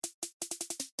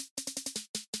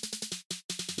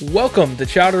Welcome to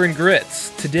Chowder and Grits.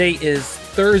 Today is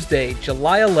Thursday,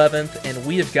 July 11th, and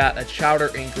we have got a Chowder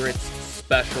and Grits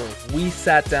special. We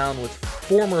sat down with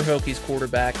former Hokies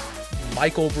quarterback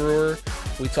Michael Brewer.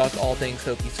 We talked all things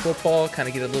Hokies football, kind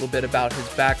of get a little bit about his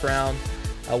background,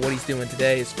 what he's doing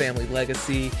today, his family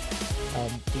legacy,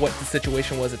 what the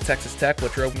situation was at Texas Tech,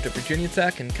 what drove him to Virginia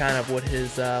Tech, and kind of what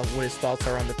his thoughts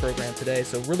are on the program today.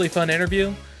 So really fun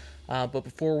interview. But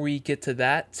before we get to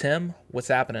that, Tim, what's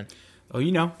happening?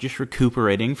 Oh, just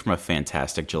recuperating from a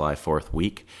fantastic July 4th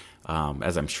week.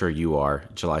 As I'm sure you are,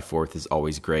 July 4th is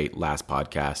always great. Last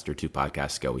podcast or two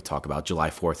podcasts ago, we talk about July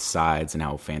 4th sides and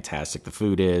how fantastic the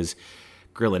food is,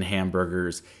 grilling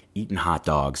hamburgers, eating hot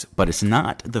dogs. But it's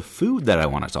not the food that I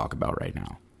want to talk about right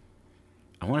now.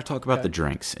 I want to talk about the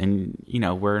drinks. And,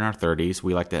 we're in our 30s.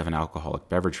 We like to have an alcoholic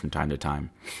beverage from time to time.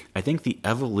 I think the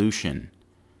evolution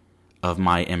of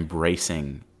my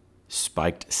embracing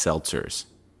spiked seltzers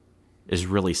is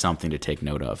really something to take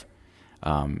note of.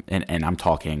 And I'm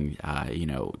talking,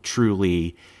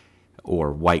 Truly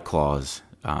or White Claws.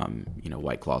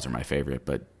 White Claws are my favorite,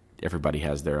 but everybody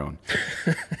has their own.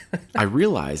 I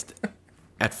realized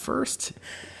at first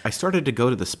I started to go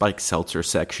to the spiked seltzer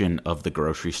section of the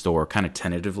grocery store kind of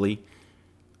tentatively.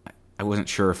 I wasn't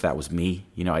sure if that was me.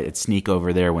 I'd sneak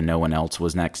over there when no one else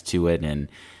was next to it and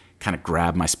kind of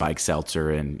grab my spiked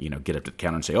seltzer and, get up to the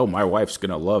counter and say, oh, my wife's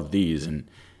going to love these. And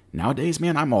nowadays,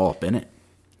 man, I'm all up in it.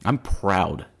 I'm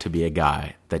proud to be a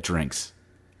guy that drinks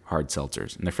hard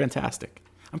seltzers, and they're fantastic.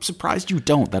 I'm surprised you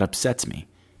don't. That upsets me.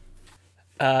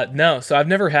 No, so I've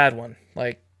never had one.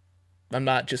 I'm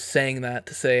not just saying that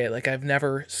to say it. I've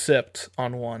never sipped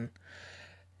on one.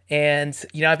 And,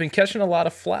 I've been catching a lot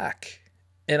of flack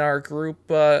in our group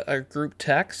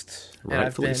text. Rightfully and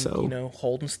I've been, so.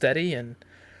 Holding steady. And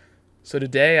so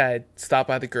today I stopped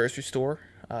by the grocery store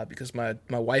because my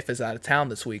wife is out of town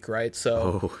this week, right?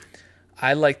 So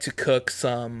I like to cook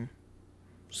some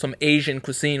Asian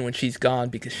cuisine when she's gone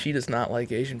because she does not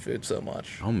like Asian food so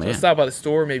much. Oh man! So I stopped by the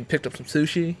store, maybe picked up some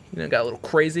sushi. Got a little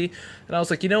crazy, and I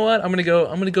was like, you know what? I'm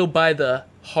gonna go buy the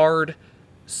hard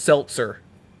seltzer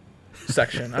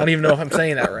section. I don't even know if I'm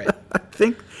saying that right. I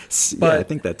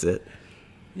think that's it.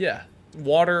 Yeah,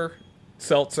 water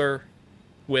seltzer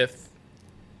with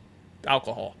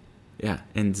alcohol. Yeah,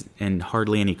 and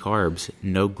hardly any carbs,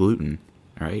 no gluten.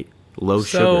 All right, low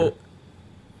sugar. So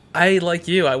I, like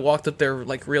you, I walked up there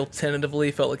real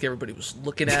tentatively, felt like everybody was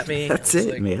looking at me. That's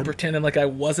it, man. Pretending like I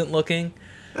wasn't looking.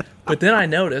 But then I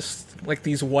noticed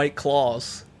these White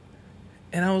Claws,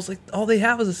 and I was like, all they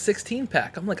have is a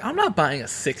 16-pack. I'm like, I'm not buying a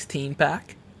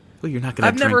 16-pack. Well, you're not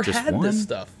going to drink just one? I've never had this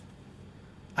stuff.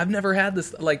 I've never had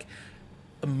this.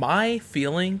 My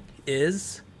feeling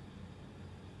is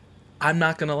I'm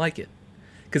not going to like it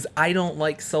because I don't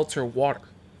like seltzer water.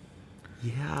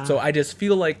 Yeah. So I just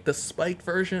feel like the spiked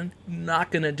version, not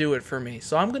going to do it for me.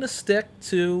 So I'm going to stick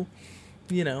to,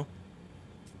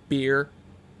 beer,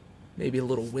 maybe a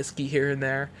little whiskey here and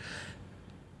there.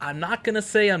 I'm not going to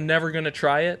say I'm never going to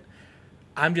try it.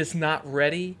 I'm just not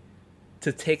ready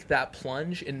to take that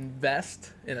plunge and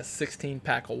invest in a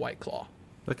 16-pack of White Claw.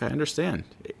 Look, I understand.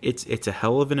 It's a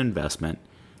hell of an investment,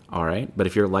 all right? But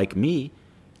if you're like me,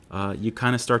 you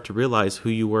kind of start to realize who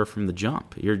you were from the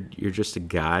jump. You're just a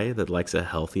guy that likes a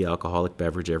healthy alcoholic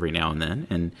beverage every now and then,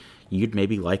 and you'd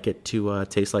maybe like it to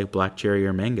taste like black cherry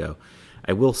or mango.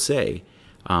 I will say,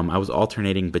 I was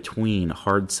alternating between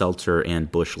hard seltzer and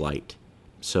Busch Light,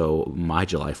 so my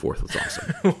July 4th was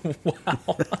awesome.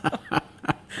 Wow.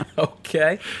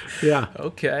 Okay. Yeah.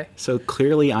 Okay. So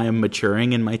clearly I am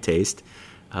maturing in my taste.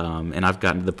 And I've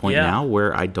gotten to the point now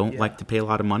where I don't like to pay a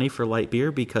lot of money for light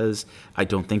beer because I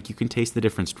don't think you can taste the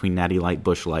difference between Natty Light,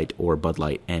 Busch Light, or Bud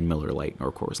Light, and Miller Light,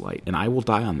 or Coors Light. And I will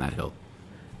die on that hill.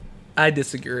 I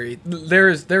disagree. There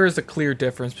is a clear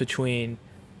difference between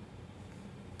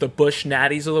the Busch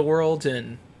Natties of the world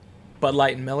and Bud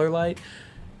Light and Miller Light.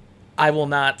 I will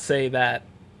not say that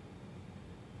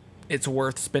it's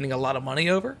worth spending a lot of money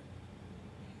over,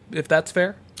 if that's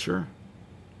fair. Sure.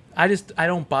 I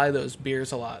don't buy those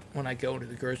beers a lot when I go to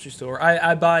the grocery store.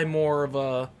 I buy more of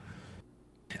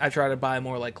I try to buy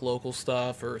more local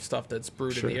stuff or stuff that's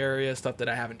brewed in the area, stuff that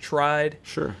I haven't tried.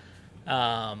 Sure.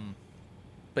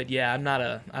 But yeah,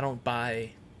 I don't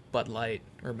buy Bud Light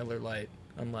or Miller Light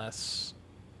unless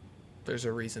there's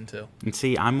a reason to. And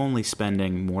see, I'm only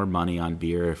spending more money on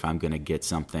beer if I'm going to get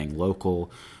something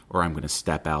local or I'm going to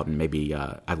step out and maybe,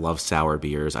 I love sour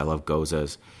beers. I love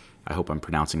Gozas. I hope I'm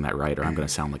pronouncing that right, or I'm going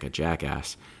to sound like a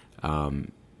jackass. But,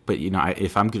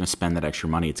 if I'm going to spend that extra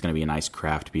money, it's going to be a nice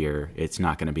craft beer. It's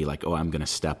not going to be I'm going to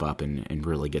step up and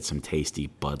really get some tasty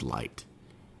Bud Light.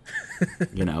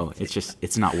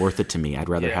 It's not worth it to me. I'd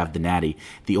rather have the Natty.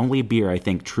 The only beer I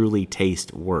think truly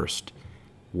tastes worse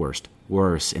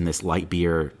in this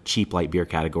cheap light beer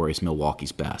category is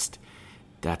Milwaukee's Best.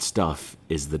 That stuff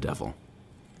is the devil.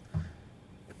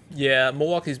 Yeah,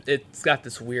 it's got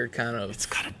this weird kind of... It's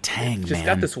got a tang, Just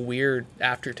got this weird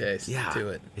aftertaste to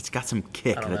it. It's got some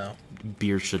kick that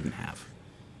beer shouldn't have.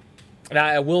 And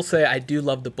I will say I do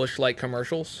love the Busch Light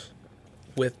commercials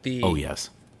with the... Oh, yes.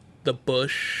 The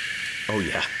Busch... Oh,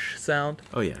 yeah. Sound.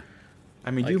 Oh, yeah.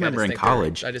 I mean, do you remember in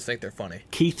college... I just think they're funny.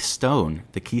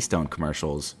 The Keystone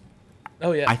commercials.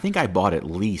 Oh, yeah. I think I bought at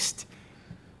least...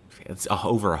 It's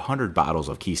over 100 bottles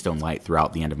of Keystone Light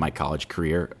throughout the end of my college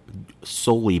career,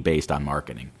 solely based on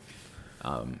marketing.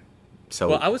 Well,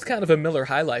 I was kind of a Miller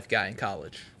High Life guy in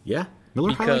college. Yeah,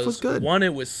 Miller High Life was good. One,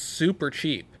 it was super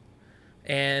cheap,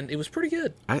 and it was pretty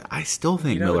good. I still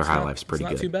think Miller High Life's pretty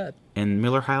good. It's not too bad. And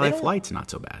Miller High Life Light's not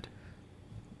so bad.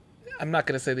 I'm not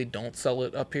going to say they don't sell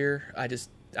it up here.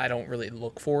 I don't really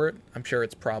look for it. I'm sure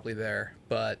it's probably there,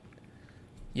 but...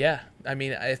 Yeah, I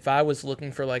mean, if I was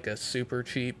looking for like a super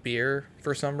cheap beer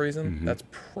for some reason, that's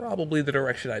probably the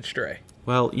direction I'd stray.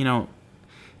 Well,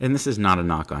 and this is not a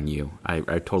knock on you. I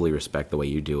totally respect the way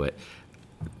you do it.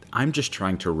 I'm just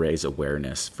trying to raise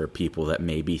awareness for people that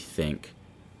maybe think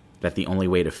that the only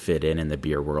way to fit in the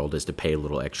beer world is to pay a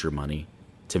little extra money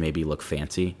to maybe look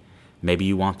fancy. Maybe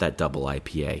you want that double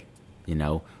IPA,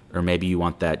 or maybe you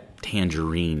want that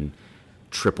tangerine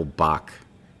triple Bock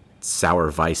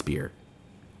sour Weiss beer.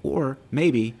 Or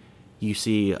maybe you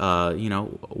see,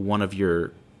 one of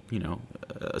your,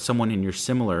 someone in your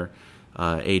similar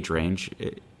age range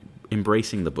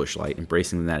embracing the Busch Light,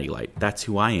 embracing the Natty Light. That's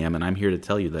who I am, and I'm here to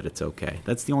tell you that it's okay.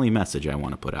 That's the only message I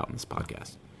want to put out in this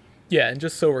podcast. Yeah, and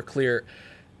just so we're clear,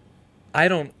 I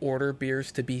don't order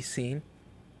beers to be seen,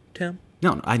 Tim.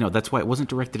 No, I know. That's why it wasn't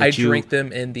directed at you. I drink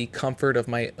them in the comfort of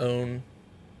my own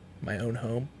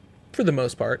home, for the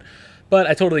most part. But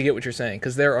I totally get what you're saying,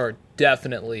 because there are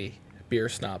definitely beer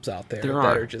snobs out there that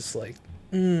are just like,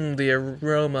 the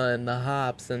aroma and the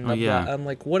hops and the blah. I'm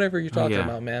like, whatever you're talking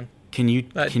about, man. Can you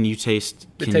taste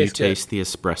the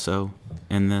espresso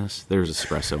in this? There's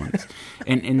espresso in this.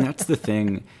 and that's the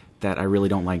thing that I really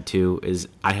don't like too, is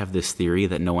I have this theory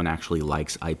that no one actually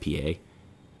likes IPA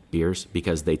beers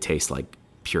because they taste like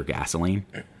pure gasoline.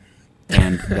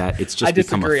 And that it's just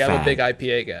become a fad. I'm a big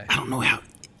IPA guy.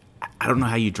 I don't know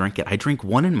how you drink it. I drink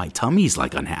one and my tummy's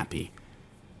like unhappy.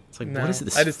 It's like, what is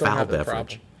this I just don't foul have beverage?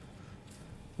 Problem.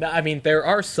 Now, I mean, there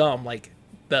are some, like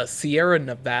the Sierra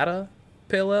Nevada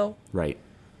Pale Ale. Right.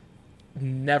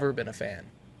 Never been a fan.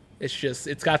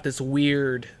 It's got this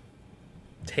weird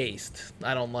taste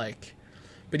I don't like.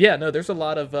 But yeah, no, there's a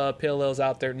lot of Pale Ales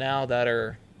out there now that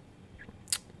are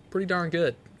pretty darn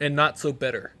good and not so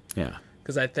bitter. Yeah.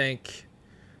 Because I think,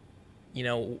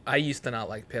 I used to not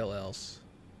like Pale Ales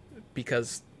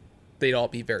because they'd all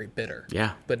be very bitter.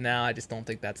 Yeah. But now I just don't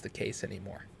think that's the case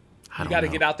anymore. You got to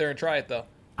get out there and try it, though.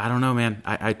 I don't know, man.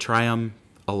 I try them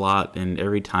a lot, and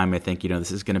every time I think,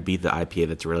 this is going to be the IPA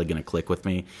that's really going to click with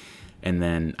me. And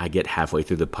then I get halfway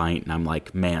through the pint, and I'm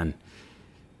like, man,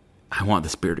 I want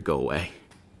this beer to go away.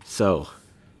 So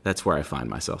that's where I find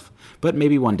myself. But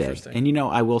maybe one day. And,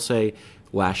 I will say,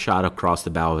 last shot across the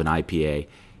bow of an IPA,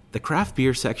 the craft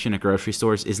beer section at grocery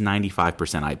stores is 95%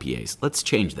 IPAs. Let's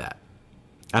change that.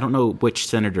 I don't know which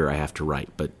senator I have to write,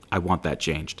 but I want that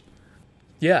changed.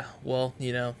 Yeah, well,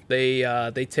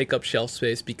 they take up shelf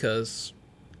space because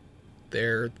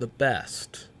they're the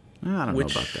best. I don't know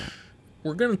about that.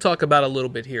 We're going to talk about a little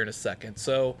bit here in a second.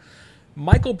 So,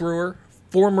 Michael Brewer,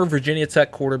 former Virginia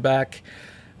Tech quarterback,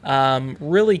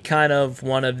 really kind of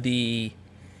one of the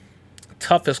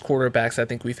toughest quarterbacks I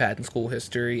think we've had in school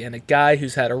history, and a guy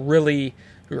who's had a really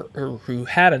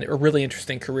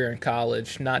interesting career in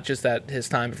college, not just at his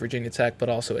time at Virginia Tech, but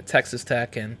also at Texas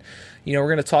Tech. And we're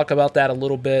going to talk about that a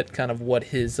little bit, kind of what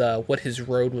his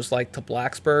road was like to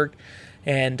Blacksburg.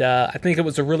 And I think it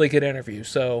was a really good interview.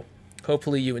 So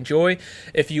hopefully you enjoy.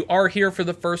 If you are here for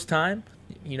the first time,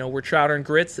 we're Chowder and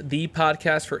Grits, the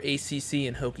podcast for ACC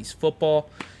and Hokies football.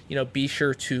 Be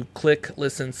sure to click,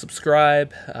 listen,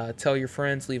 subscribe, tell your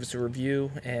friends, leave us a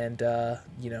review, and,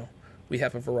 we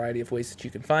have a variety of ways that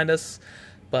you can find us,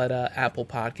 but Apple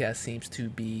Podcast seems to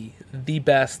be the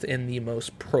best and the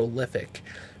most prolific.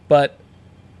 But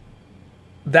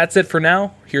that's it for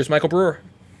now. Here's Michael Brewer.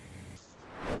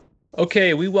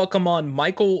 Okay, we welcome on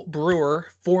Michael Brewer,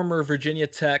 former Virginia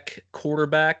Tech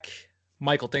quarterback.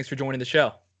 Michael, thanks for joining the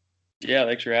show. Yeah,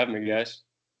 thanks for having me, guys.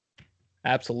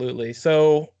 Absolutely.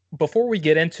 So before we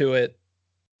get into it,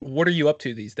 what are you up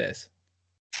to these days?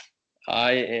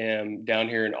 I am down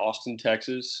here in Austin,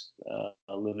 Texas,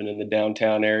 living in the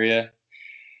downtown area.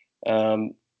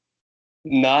 Um,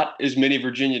 Not as many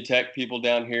Virginia Tech people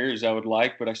down here as I would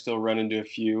like, but I still run into a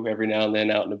few every now and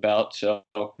then out and about. So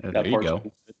There you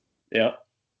go. Yeah.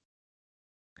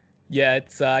 Yeah,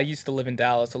 it's I used to live in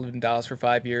Dallas. I lived in Dallas for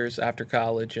 5 years after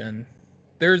college, and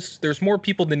there's more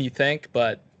people than you think,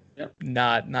 but Yeah.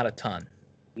 not a ton.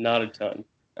 Not a ton.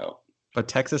 No. But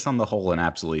Texas on the whole, an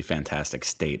absolutely fantastic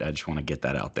state. I just want to get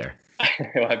that out there.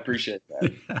 Well, I appreciate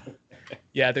that.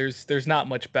 Yeah, there's not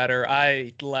much better.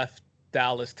 I left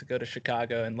Dallas to go to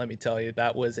Chicago, and let me tell you,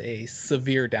 that was a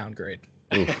severe downgrade.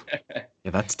 Oof.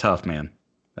 Yeah, that's tough, man.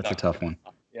 That's a tough one.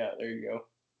 Yeah, there you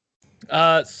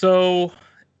go. So,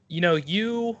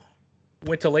 you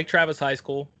went to Lake Travis High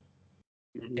School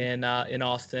Mhm. in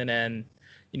Austin, and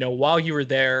while you were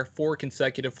there, 4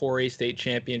 consecutive 4A state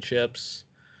championships.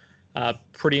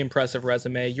 Pretty impressive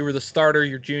resume. You were the starter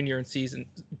your junior and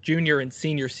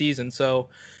senior season. So,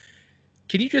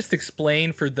 can you just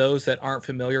explain for those that aren't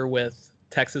familiar with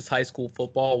Texas high school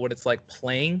football what it's like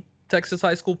playing Texas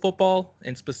high school football,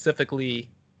 and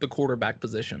specifically the quarterback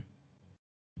position?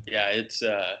 Yeah, it's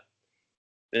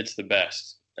the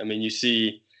best. I mean, you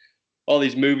see all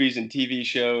these movies and TV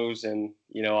shows, and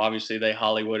obviously they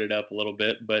Hollywood it up a little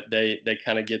bit, but they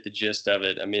kind of get the gist of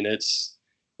it. I mean, it's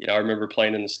I remember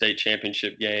playing in the state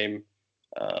championship game,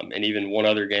 and even one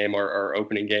other game, our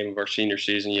opening game of our senior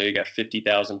season. You got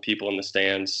 50,000 people in the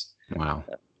stands. Wow.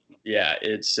 Yeah,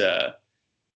 it's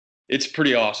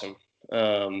pretty awesome.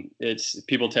 It's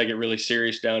people take it really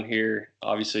serious down here.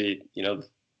 Obviously,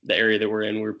 the area that we're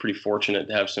in, we're pretty fortunate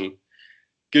to have some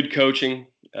good coaching.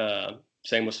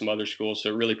 Same with some other schools, so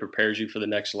it really prepares you for the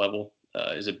next level.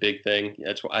 Is a big thing.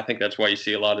 I think that's why you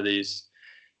see a lot of these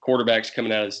quarterbacks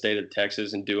coming out of the state of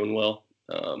Texas and doing well.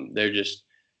 They're just,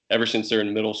 ever since they're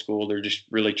in middle school, they're just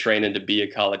really training to be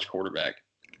a college quarterback.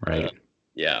 Right.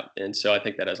 Yeah, and so I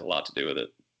think that has a lot to do with it.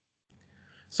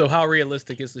 So how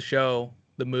realistic is the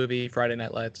movie Friday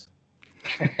Night Lights?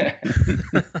 I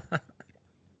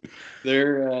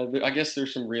guess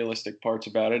there's some realistic parts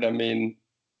about it. I mean,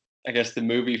 I guess the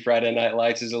movie Friday Night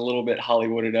Lights is a little bit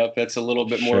Hollywooded up. That's a little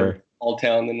bit more small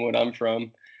town than what I'm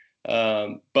from.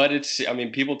 But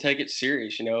people take it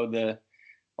serious. All the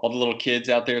little kids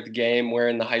out there at the game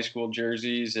wearing the high school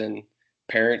jerseys, and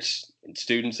parents and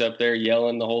students up there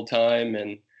yelling the whole time.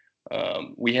 And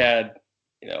we had,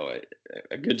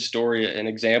 a good story. An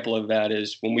example of that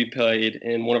is when we played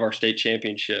in one of our state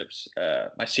championships,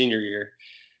 my senior year.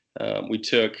 We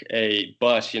took a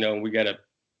bus.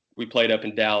 We played up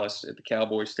in Dallas at the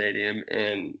Cowboy Stadium,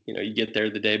 and you get there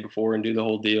the day before and do the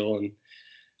whole deal. And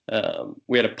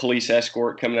we had a police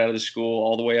escort coming out of the school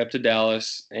all the way up to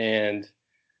Dallas, and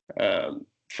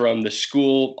from the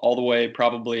school all the way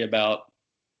probably about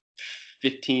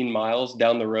 15 miles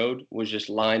down the road was just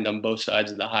lined on both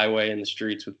sides of the highway and the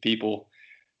streets with people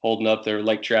holding up their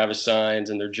Lake Travis signs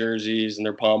and their jerseys and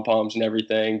their pom-poms and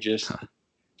everything, just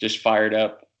fired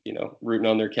up, rooting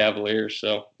on their Cavaliers.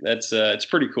 So that's it's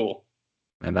pretty cool.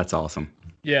 And that's awesome.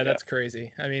 Yeah, that's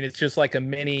crazy. I mean, it's just like a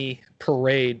mini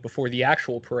parade before the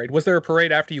actual parade. Was there a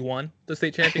parade after you won the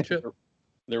state championship?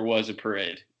 There was a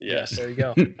parade. Yes. There you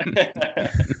go.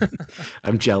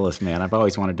 I'm jealous, man. I've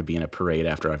always wanted to be in a parade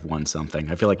after I've won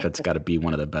something. I feel like that's got to be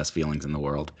one of the best feelings in the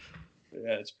world.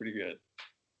 Yeah, it's pretty good.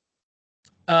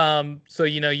 So,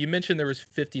 you mentioned there was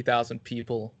 50,000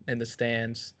 people in the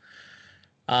stands.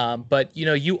 But,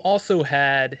 you also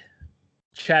had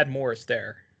Chad Morris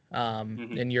there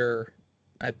in your,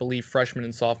 I believe, freshman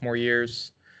and sophomore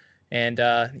years. And,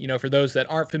 for those that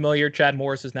aren't familiar, Chad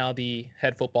Morris is now the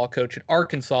head football coach at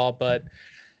Arkansas. But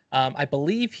I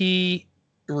believe he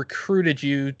recruited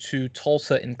you to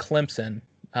Tulsa and Clemson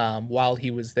while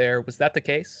he was there. Was that the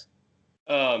case?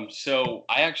 So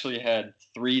I actually had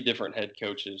 3 different head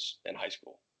coaches in high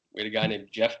school. We had a guy named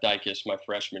Jeff Dykes my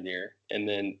freshman year, and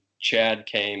then Chad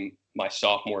came my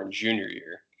sophomore and junior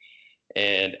year.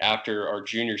 And after our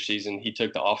junior season, he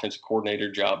took the offensive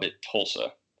coordinator job at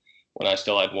Tulsa when I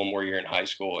still had one more year in high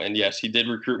school. And yes, he did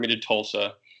recruit me to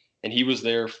Tulsa, and he was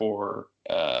there for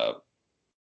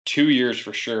 2 years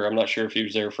for sure. I'm not sure if he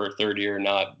was there for a third year or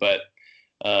not, but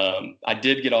I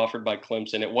did get offered by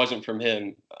Clemson. It wasn't from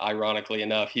him, ironically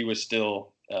enough. He was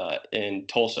still in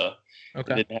Tulsa.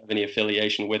 Okay. I didn't have any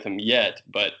affiliation with him yet,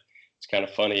 but it's kind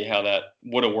of funny how that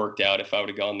would have worked out if I would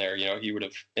have gone there. He would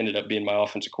have ended up being my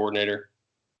offensive coordinator.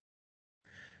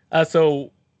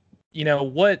 So,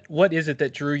 what is it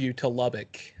that drew you to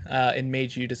Lubbock and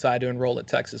made you decide to enroll at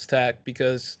Texas Tech?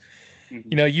 Because,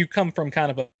 you come from kind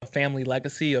of a family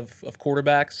legacy of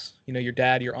quarterbacks. Your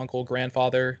dad, your uncle,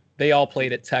 grandfather, they all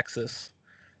played at Texas.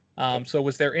 So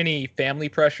was there any family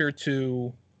pressure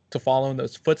to follow in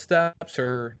those footsteps,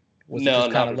 or was it No,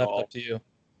 just kind not of at left all. up to you?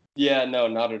 Yeah, no,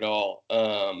 not at all.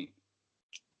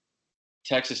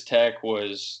 Texas Tech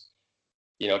was,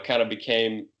 kind of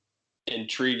became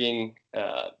intriguing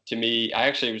to me.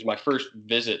 It was my first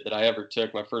visit that I ever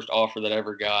took, my first offer that I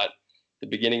ever got, the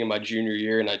beginning of my junior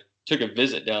year, and I took a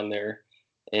visit down there,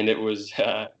 and it was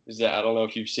I don't know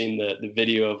if you've seen the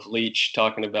video of Leach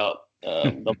talking about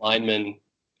the linemen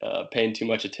paying too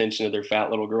much attention to their fat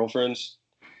little girlfriends.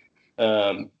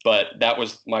 But that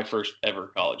was my first ever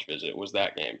college visit. Was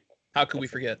that game? How could we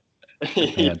forget?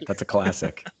 Man, that's a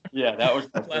classic. Yeah, that was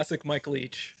Classic Mike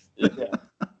Leach. Yeah,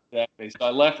 exactly. So I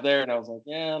left there and I was like,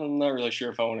 yeah, I'm not really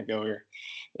sure if I want to go here.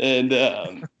 And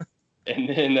and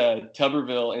then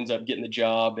Tuberville ends up getting the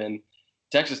job, and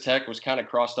Texas Tech was kind of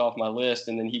crossed off my list.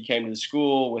 And then he came to the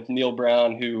school with Neil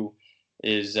Brown, who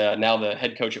is now the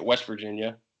head coach at West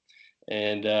Virginia,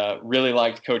 and really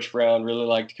liked Coach Brown, really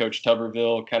liked Coach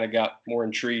Tuberville, kind of got more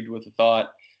intrigued with the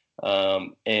thought.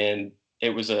 And it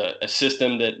was a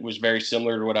system that was very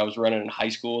similar to what I was running in high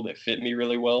school that fit me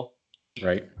really well.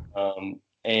 Right.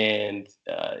 And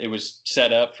it was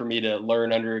set up for me to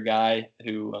learn under a guy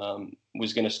who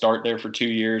was going to start there for 2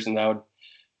 years, and I would,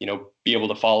 be able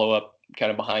to follow up kind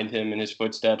of behind him in his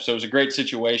footsteps. So it was a great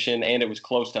situation, and it was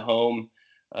close to home.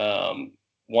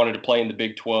 Wanted to play in the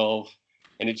Big 12,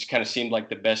 and it just kind of seemed like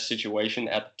the best situation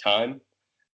at the time.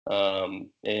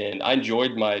 And I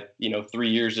enjoyed my, 3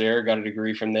 years there, got a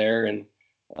degree from there, and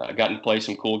got to play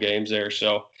some cool games there.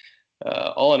 So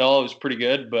all in all, it was pretty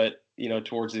good, but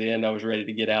towards the end, I was ready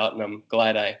to get out, and I'm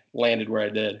glad I landed where I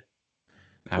did.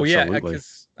 Absolutely. Well, yeah,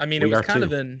 because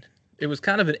it was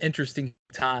kind of an interesting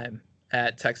time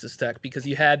at Texas Tech, because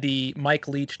you had the Mike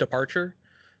Leach departure,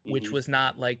 which was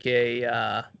not like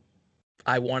a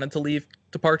I wanted to leave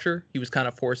departure. He was kind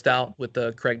of forced out with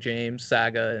the Craig James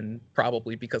saga, and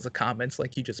probably because of comments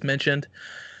like you just mentioned.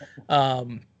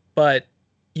 But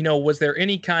was there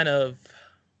any kind of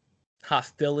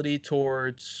hostility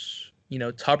towards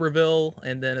Tuberville,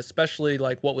 and then especially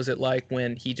like what was it like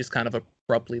when he just kind of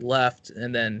abruptly left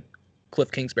and then Cliff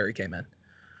Kingsbury came in?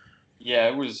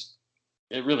 Yeah,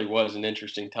 it really was an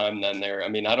interesting time then there. I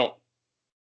mean, I don't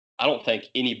think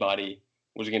anybody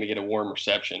was going to get a warm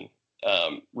reception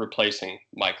replacing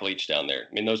Mike Leach down there.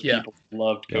 I mean, those people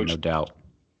loved Coach. No doubt.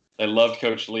 They loved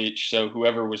Coach Leach. So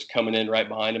whoever was coming in right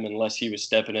behind him, unless he was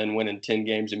stepping in, winning 10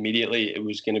 games immediately, it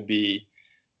was going to be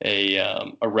a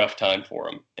rough time for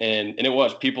him. And it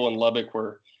was. People in Lubbock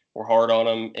were hard on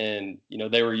him, and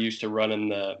they were used to running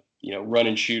the run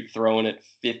and shoot, throwing it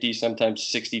 50, sometimes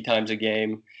 60 times a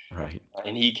game. Right.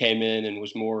 And he came in and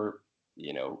was more,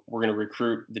 we're going to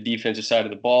recruit the defensive side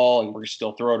of the ball, and we're going to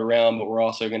still throw it around, but we're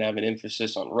also going to have an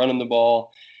emphasis on running the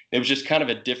ball. It was just kind of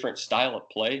a different style of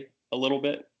play, a little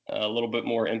bit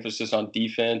more emphasis on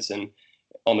defense and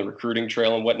on the recruiting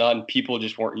trail and whatnot. And people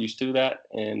just weren't used to that.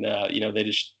 And, they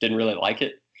just didn't really like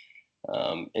it.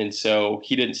 And so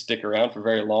he didn't stick around for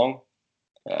very long.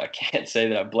 I can't say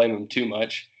that I blame him too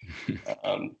much.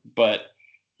 But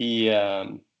he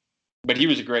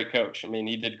was a great coach. I mean,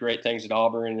 he did great things at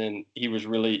Auburn, and he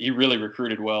really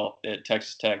recruited well at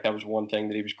Texas Tech. That was one thing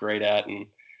that he was great at, and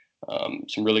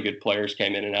some really good players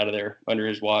came in and out of there under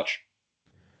his watch.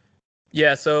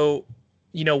 Yeah. So,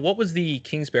 what was the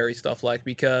Kingsbury stuff like?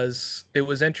 Because it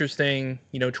was interesting,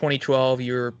 2012,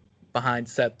 you were behind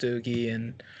Seth Doogie,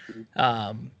 and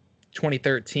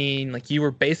 2013, like you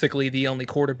were basically the only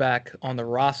quarterback on the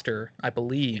roster, I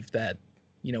believe, that,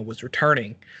 was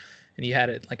returning. And you had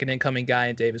an incoming guy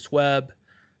in Davis Webb.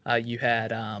 You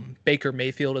had Baker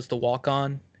Mayfield as the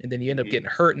walk-on, and then you ended up getting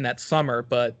hurt in that summer.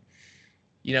 But,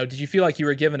 did you feel like you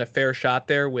were given a fair shot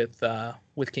there with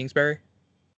Kingsbury?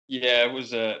 Yeah, it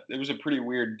was a pretty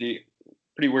weird deal.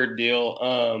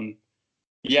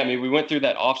 Yeah, I mean, we went through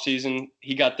that off season.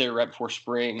 He got there right before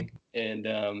spring, and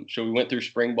so we went through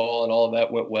spring ball, and all of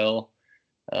that went well.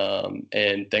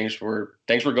 And things were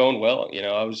going well.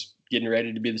 I was getting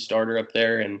ready to be the starter up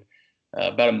there, and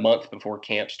about a month before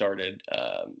camp started,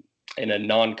 in a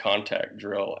non-contact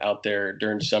drill out there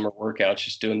during summer workouts,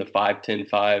 just doing the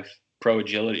 5-10-5 pro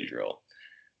agility drill.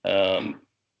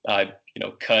 I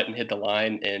cut and hit the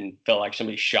line and felt like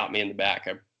somebody shot me in the back.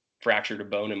 I fractured a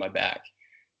bone in my back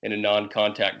in a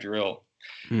non-contact drill.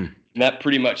 And that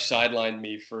pretty much sidelined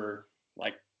me for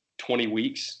like 20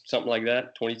 weeks, something like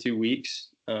that, 22 weeks.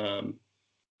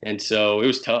 And so it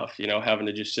was tough, having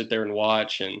to just sit there and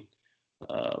watch.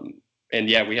 And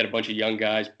yeah, we had a bunch of young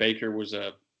guys. Baker was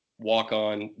a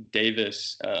walk-on.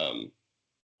 Davis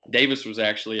was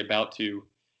actually about to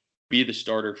be the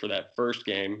starter for that first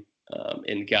game,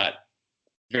 and got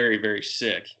very, very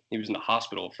sick. He was in the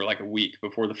hospital for like a week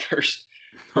before the first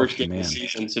Oh, game of the man.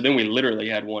 season. So then we literally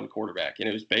had one quarterback, and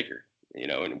it was Baker.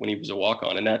 And when he was a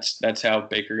walk-on, and that's how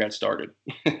Baker got started.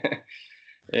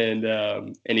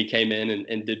 And he came in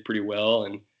and did pretty well,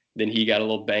 and then he got a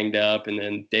little banged up, and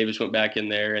then Davis went back in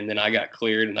there, and then I got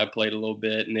cleared, and I played a little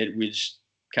bit, and we just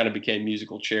kind of became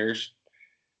musical chairs.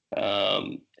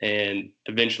 And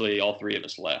eventually, all three of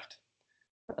us left.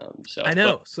 I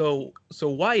know. So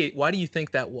why do you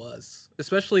think that was?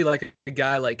 Especially like a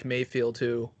guy like Mayfield,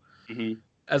 who, mm-hmm.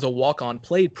 as a walk-on,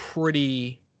 played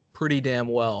pretty damn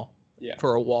well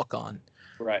for a walk-on.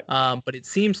 Right. But it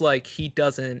seems like he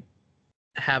doesn't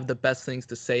have the best things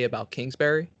to say about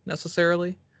Kingsbury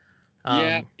necessarily.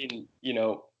 Yeah,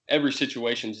 every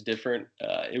situation's different.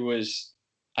 It was,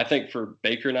 I think, for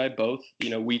Baker and I both.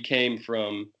 We came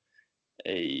from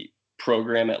a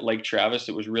program at Lake Travis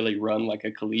that was really run like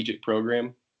a collegiate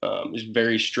program. It was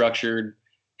very structured,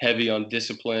 heavy on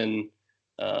discipline.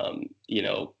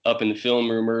 Up in the film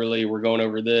room early, we're going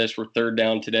over this, we're third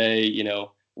down today,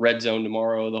 red zone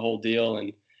tomorrow, the whole deal.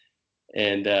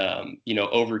 And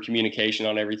over communication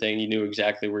on everything. You knew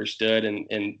exactly where he stood.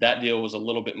 And that deal was a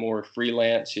little bit more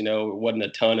freelance. It wasn't a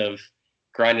ton of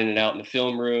grinding it out in the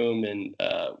film room. And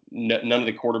none of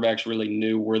the quarterbacks really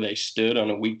knew where they stood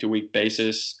on a week-to-week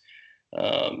basis. There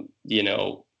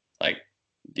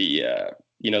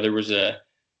was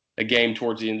a game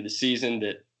towards the end of the season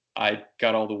that I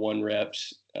got all the 1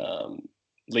 reps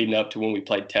leading up to when we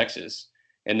played Texas.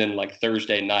 And then like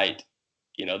Thursday night,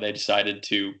 they decided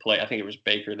to play. I think it was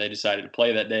Baker. They decided to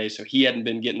play that day. So he hadn't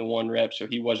been getting the 1 rep, so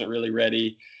he wasn't really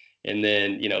ready. And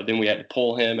then, then we had to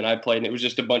pull him, and I played, and it was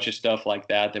just a bunch of stuff like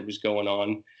that was going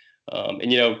on.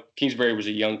 Kingsbury was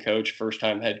a young coach,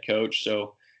 first-time head coach,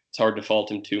 so it's hard to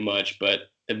fault him too much. But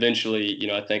eventually,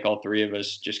 I think all three of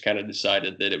us just kind of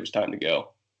decided that it was time to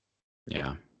go.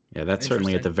 Yeah. Yeah, that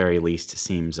certainly at the very least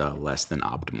seems less than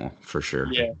optimal for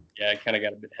sure. Yeah, it kind of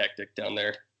got a bit hectic down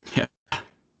there. Yeah.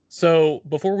 So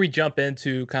before we jump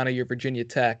into kind of your Virginia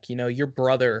Tech, your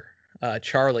brother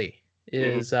Charlie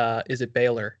is at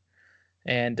Baylor,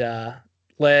 and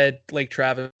led Lake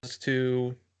Travis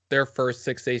to their first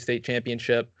 6A state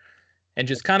championship, and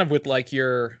just kind of with like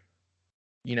your,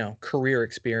 career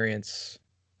experience,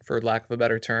 for lack of a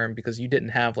better term, because you didn't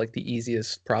have like the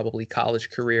easiest probably college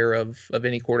career of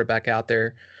any quarterback out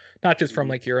there, not just from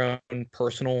like your own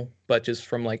personal, but just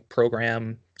from like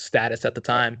program status at the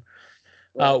time.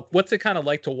 What's it kind of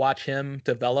like to watch him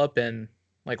develop, and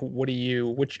like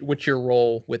what's your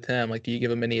role with him? Like, do you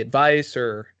give him any advice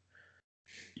or?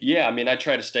 Yeah, I mean, I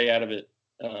try to stay out of it,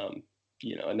 and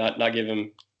not give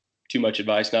him too much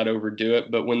advice, not overdo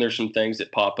it. But when there's some things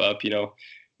that pop up,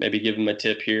 maybe give him a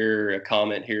tip here, a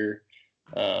comment here.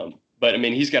 But I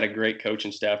mean, he's got a great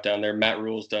coaching staff down there. Matt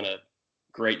Rule's done a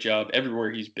great job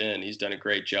everywhere he's been. He's done a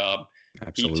great job.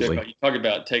 Absolutely. You talk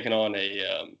about taking on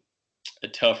a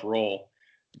tough role.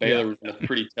 Baylor was a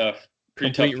pretty tough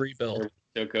rebuild.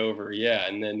 Took over,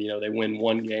 and then they win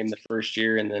 1 game the first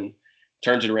year, and then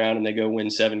turns it around and they go win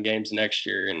 7 games the next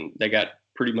year, and they got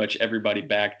pretty much everybody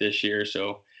back this year.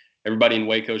 So everybody in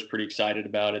Waco is pretty excited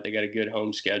about it. They got a good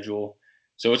home schedule,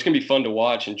 so it's gonna be fun to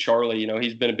watch. And Charlie,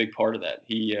 he's been a big part of that.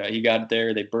 He got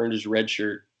there. They burned his red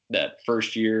shirt that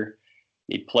first year.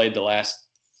 He played the last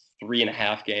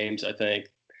 3.5 games, I think,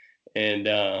 and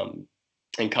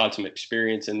caught some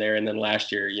experience in there. And then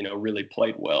last year, really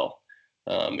played well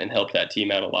and helped that team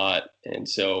out a lot. And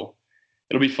so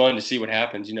it'll be fun to see what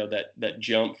happens. That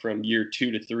jump from year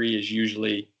 2 to 3 is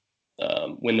usually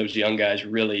when those young guys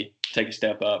really take a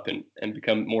step up and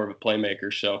become more of a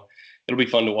playmaker. So it'll be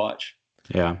fun to watch.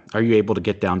 Yeah. Are you able to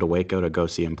get down to Waco to go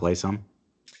see him play some?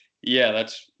 Yeah,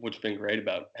 that's what's been great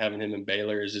about having him in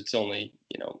Baylor is it's only,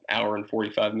 hour and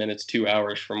 45 minutes, 2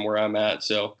 hours from where I'm at.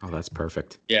 So that's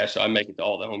perfect. Yeah, so I make it to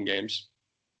all the home games.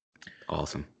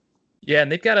 Awesome. Yeah,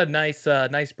 and they've got a nice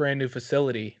brand new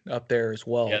facility up there as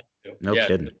well. Yeah, no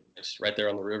kidding. It's right there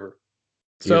on the river.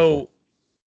 So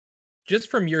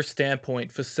just from your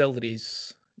standpoint,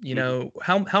 facilities,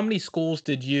 how many schools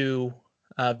did you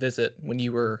visit when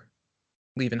you were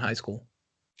leaving high school?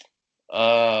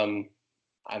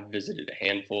 I visited a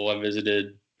handful. I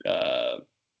visited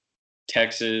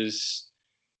Texas,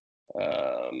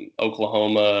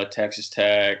 Oklahoma, Texas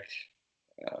Tech.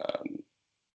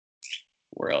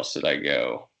 Where else did I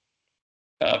go?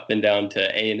 I've been down to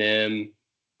A&M.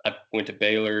 I went to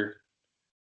Baylor.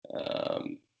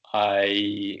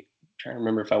 I trying to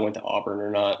remember if I went to Auburn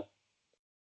or not.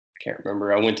 Can't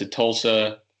remember. I went to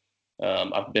Tulsa.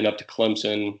 I've been up to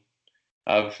Clemson.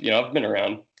 I've been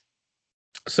around.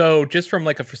 So just from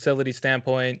like a facility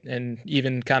standpoint, and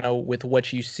even kind of with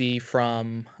what you see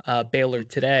from Baylor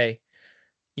today,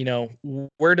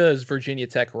 where does Virginia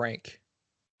Tech rank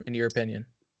in your opinion?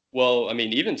 Well, I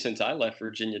mean, even since I left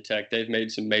Virginia Tech, they've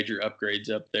made some major upgrades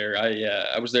up there.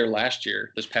 I was there last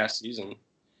year, this past season,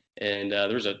 and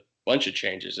there was a bunch of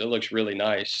changes. It looks really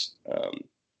nice.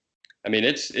 I mean,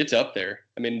 it's up there.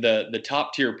 I mean, the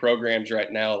top tier programs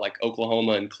right now, like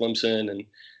Oklahoma and Clemson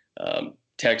and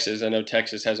Texas. I know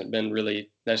Texas hasn't been really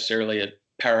necessarily a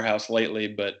powerhouse lately,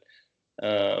 but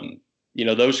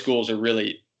those schools are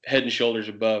really head and shoulders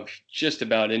above just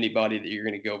about anybody that you're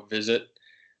going to go visit.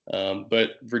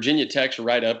 But Virginia Tech's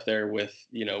right up there with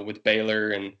with Baylor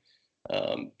and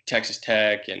Texas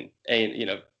Tech and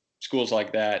schools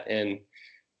like that, and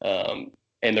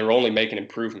they're only making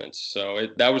improvements. So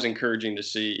that was encouraging to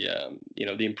see,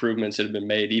 the improvements that have been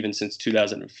made even since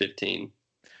 2015.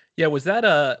 Yeah, was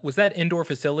that indoor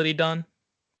facility done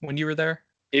when you were there?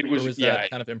 It was, or was yeah, that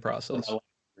kind of in process?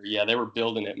 Yeah, they were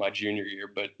building it my junior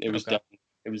year, but it was done.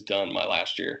 It was done my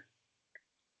last year.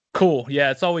 Cool.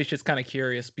 Yeah, it's always just kind of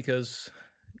curious because,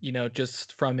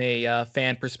 just from a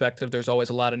fan perspective, there's always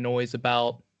a lot of noise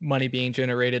about money being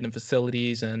generated in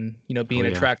facilities and, being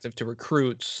attractive to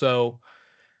recruits. So,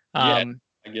 yeah,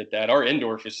 I get that. Our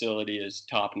indoor facility is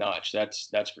top notch. That's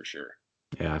for sure.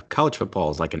 Yeah, college football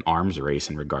is like an arms race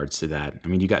in regards to that. I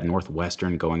mean, you got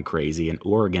Northwestern going crazy, and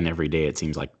Oregon every day it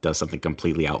seems like does something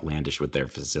completely outlandish with their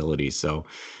facilities. So,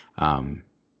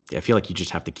 I feel like you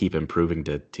just have to keep improving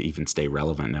to even stay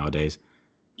relevant nowadays.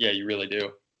 Yeah, you really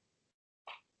do.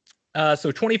 So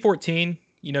 2014,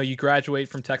 you graduate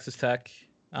from Texas Tech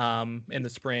in the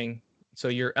spring, so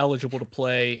you're eligible to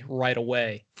play right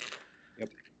away.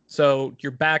 Yep. So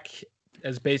you're back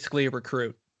as basically a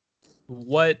recruit.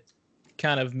 What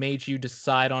kind of made you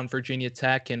decide on Virginia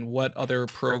Tech, and what other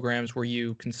programs were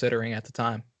you considering at the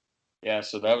time? Yeah,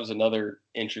 so that was another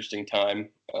interesting time.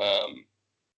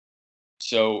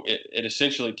 So it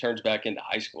essentially turns back into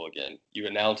high school again. You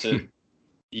announce it,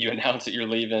 you announce that you're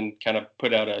leaving, kind of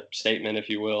put out a statement, if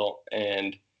you will,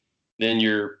 and then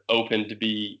you're open to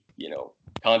be,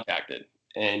 contacted,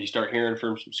 and you start hearing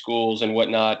from some schools and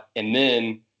whatnot. And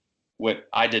then what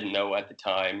I didn't know at the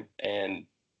time, and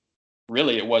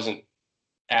really it wasn't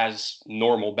as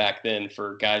normal back then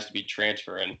for guys to be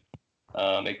transferring.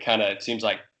 It seems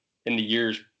like in the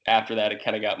years after that, it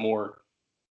kind of got more,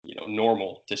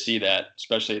 normal to see that,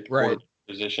 especially at the quarterback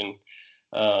position.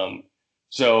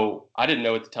 So I didn't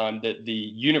know at the time that the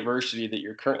university that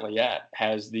you're currently at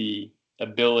has the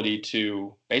ability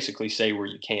to basically say where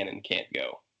you can and can't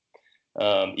go,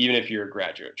 even if you're a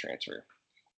graduate transfer.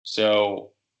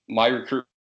 So my recruitment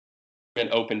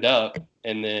opened up,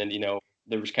 and then,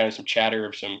 there was kind of some chatter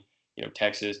of some,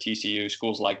 Texas, TCU,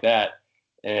 schools like that,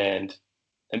 and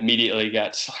immediately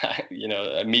got slapped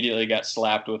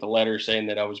with a letter saying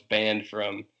that I was banned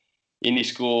from any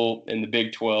school in the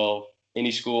Big 12,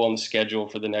 any school on the schedule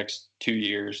for the next 2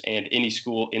 years, and any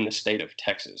school in the state of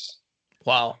Texas.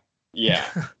 Wow. Yeah.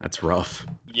 That's rough.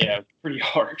 Yeah, pretty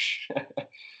harsh.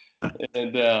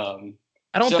 And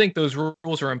I don't think those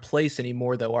rules are in place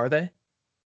anymore, though, are they?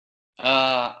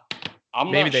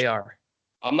 Maybe they are.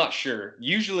 I'm not sure.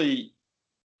 Usually,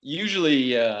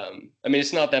 I mean,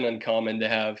 it's not that uncommon to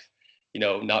have,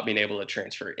 not being able to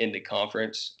transfer into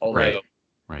conference. Although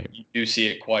you do see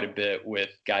it quite a bit with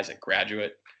guys that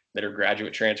are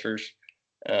graduate transfers.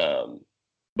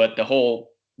 But the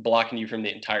whole blocking you from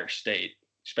the entire state,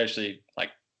 especially like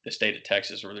the state of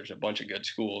Texas, where there's a bunch of good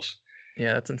schools.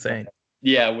 Yeah, that's insane.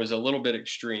 Yeah, it was a little bit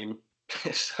extreme.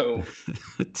 So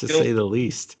to say the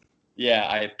least. Yeah,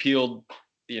 I appealed,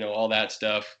 all that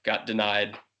stuff, got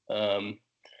denied. So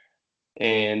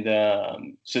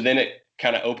then it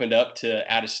kind of opened up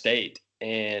to out of state,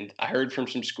 and I heard from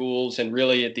some schools, and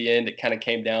really at the end, it kind of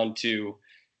came down to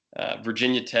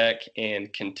Virginia Tech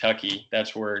and Kentucky.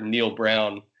 That's where Neil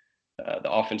Brown,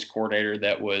 the offense coordinator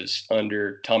that was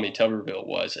under Tommy Tuberville,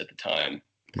 was at the time.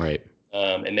 Right.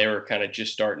 And they were kind of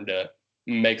just starting to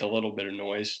make a little bit of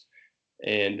noise,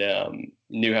 and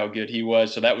knew how good he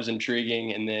was. So that was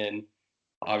intriguing. And then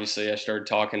obviously I started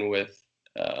talking with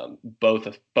both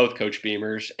Coach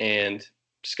Beamers and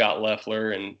Scott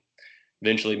Loeffler, and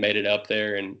eventually made it up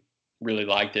there and really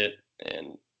liked it.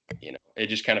 And, it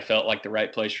just kind of felt like the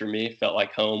right place for me. It felt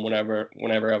like home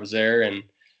whenever I was there. And,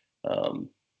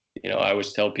 I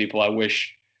always tell people I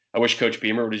wish Coach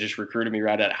Beamer would have just recruited me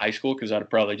right out of high school, because I'd have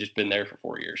probably just been there for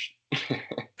 4 years.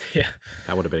 Yeah.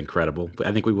 That would have been incredible. But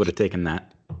I think we would have taken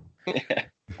that. Yeah,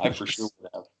 I for sure would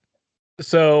have.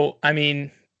 So, I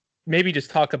mean, maybe just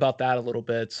talk about that a little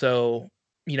bit. So,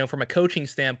 from a coaching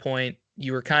standpoint,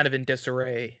 you were kind of in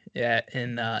disarray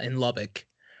in Lubbock.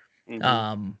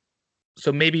 Mm-hmm.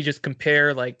 So maybe just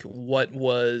compare like what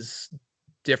was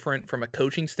different from a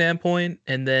coaching standpoint,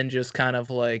 and then just kind of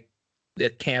like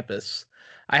at campus.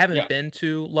 I haven't Yeah. been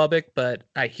to Lubbock, but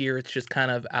I hear it's just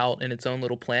kind of out in its own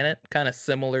little planet, kind of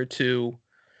similar to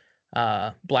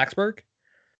Blacksburg.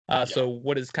 Yeah. So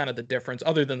what is kind of the difference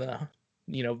other than the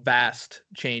vast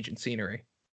change in scenery?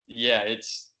 Yeah.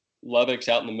 It's Lubbock's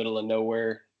out in the middle of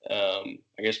nowhere. I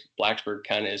guess Blacksburg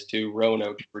kind of is too.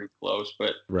 Roanoke's pretty close,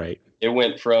 but Right. it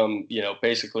went from,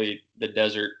 basically the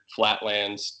desert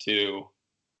flatlands to,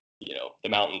 the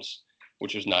mountains,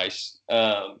 which was nice.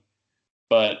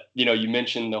 But, you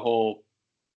mentioned the whole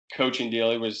coaching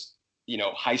deal. It was,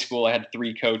 high school, I had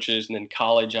 3 coaches, and then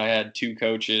college, I had 2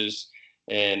 coaches.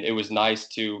 And it was nice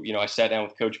to, I sat down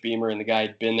with Coach Beamer, and the guy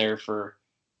had been there for,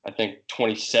 I think,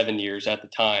 27 years at the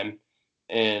time.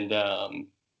 And,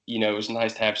 it was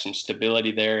nice to have some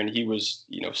stability there. And he was,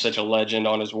 such a legend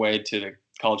on his way to the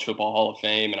College Football Hall of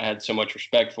Fame. And I had so much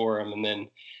respect for him. And then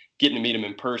getting to meet him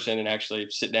in person and actually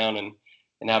sit down and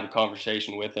have a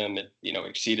conversation with him, it,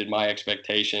 exceeded my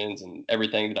expectations, and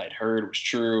everything that I'd heard was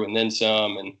true and then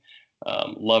some. And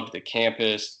loved the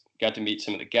campus, got to meet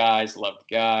some of the guys, loved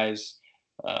the guys.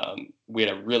 We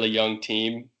had a really young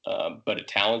team, but a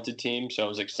talented team. So I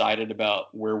was excited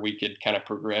about where we could kind of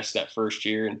progress that first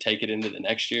year and take it into the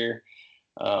next year.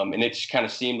 And it just kind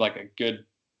of seemed like a good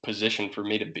position for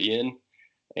me to be in.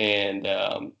 And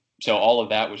so all of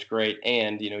that was great.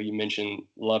 And, you mentioned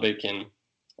Lubbock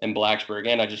and Blacksburg,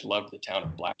 and I just loved the town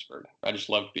of Blacksburg. I just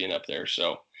loved being up there.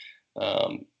 So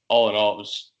all in all, it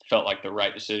felt like the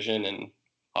right decision. And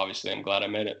obviously I'm glad I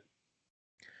made it.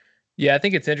 Yeah, I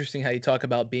think it's interesting how you talk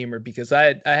about Beamer, because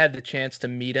I had the chance to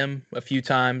meet him a few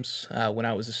times when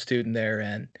I was a student there,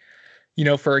 and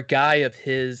for a guy of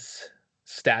his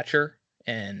stature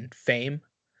and fame,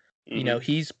 Mm-hmm.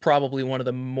 he's probably one of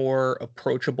the more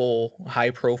approachable,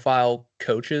 high-profile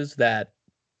coaches that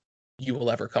you will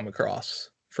ever come across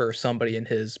for somebody in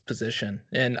his position.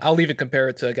 And I'll even compare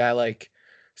it to a guy like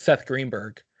Seth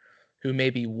Greenberg, who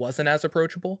maybe wasn't as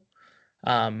approachable,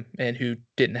 and who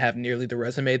didn't have nearly the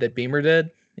resume that Beamer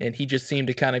did. And he just seemed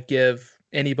to kind of give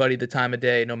anybody the time of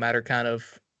day, no matter kind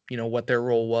of, what their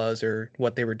role was or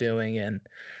what they were doing. And,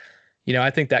 I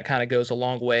think that kind of goes a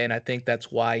long way. And I think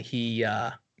that's why he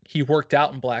worked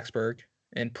out in Blacksburg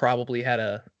and probably had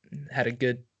a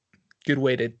good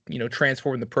way to,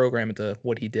 transform the program into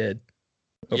what he did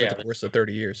over the course of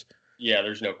 30 years. Yeah,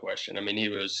 there's no question. I mean, he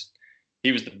was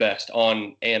the best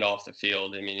on and off the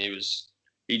field. I mean,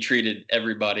 he treated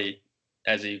everybody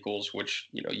as equals, which,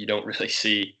 you don't really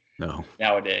see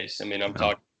nowadays. I mean, I'm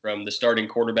talking from the starting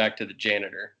quarterback to the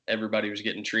janitor. Everybody was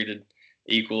getting treated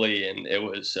equally, and it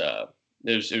was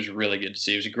really good to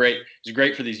see. It was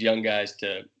great for these young guys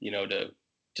to,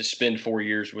 to spend 4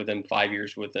 years with him, 5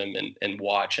 years with him, and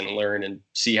watch and learn and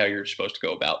see how you're supposed to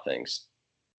go about things.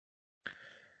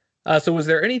 So was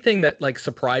there anything that like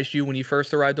surprised you when you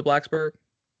first arrived to Blacksburg?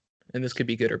 And this could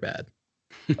be good or bad.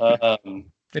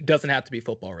 It doesn't have to be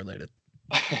football related.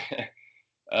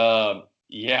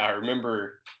 Yeah, I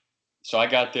remember. So I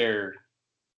got there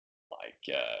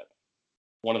like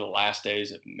one of the last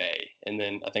days of May, and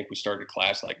then I think we started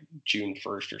class like June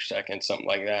 1st or 2nd, something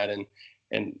like that,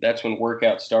 and that's when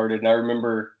workouts started. And I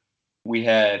remember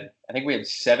I think we had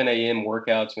 7 a.m.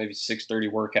 workouts, maybe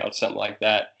 6:30 workouts, something like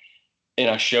that. And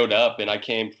I showed up, and I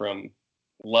came from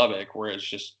Lubbock, where it's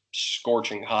just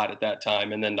scorching hot at that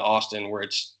time, and then to Austin, where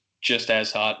it's just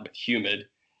as hot but humid.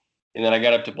 And then I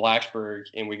got up to Blacksburg,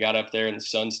 and we got up there, and the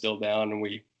sun's still down, and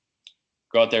we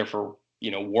go out there for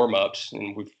warm-ups,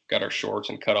 and we've got our shorts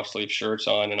and cut-off sleeve shirts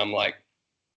on, and I'm like,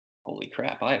 holy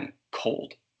crap, I am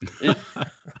cold. It's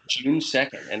June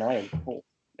 2nd, and I am cold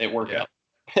at workout.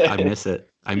 I miss it.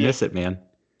 I miss it, man.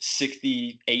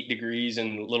 68 degrees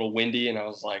and a little windy, and I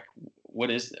was like, what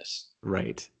is this?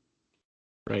 Right.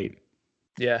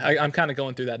 Yeah, I'm kind of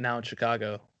going through that now in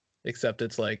Chicago, except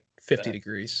it's like 50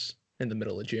 degrees in the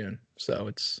middle of June. So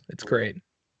it's great.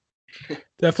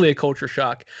 Definitely a culture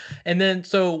shock. And then,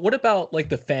 so what about like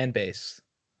the fan base?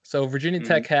 So Virginia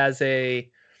Tech has I'm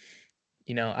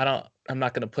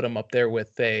not going to put them up there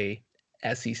with a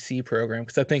SEC program,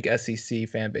 because I think SEC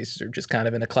fan bases are just kind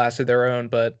of in a class of their own,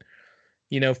 but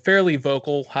fairly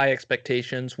vocal, high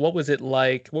expectations. What was it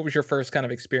like? What was your first kind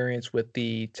of experience with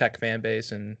the Tech fan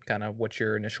base, and kind of what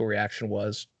your initial reaction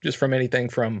was, just from anything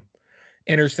from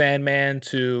Enter Sandman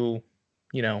to,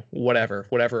 whatever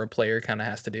a player kind of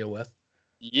has to deal with?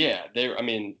 Yeah,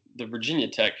 the Virginia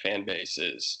Tech fan base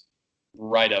is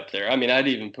right up there. I mean, I'd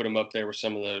even put them up there with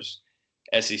some of those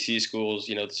SEC schools.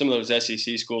 Some of those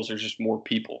SEC schools are just more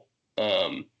people.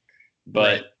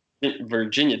 But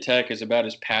Virginia Tech is about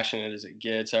as passionate as it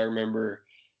gets. I remember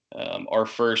our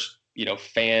first,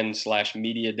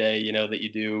 fan/media day, that you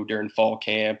do during fall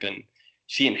camp, and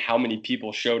seeing how many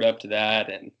people showed up to that,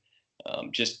 and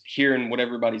just hearing what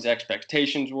everybody's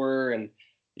expectations were, and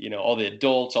all the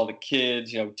adults, all the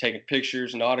kids, taking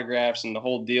pictures and autographs and the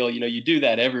whole deal. You do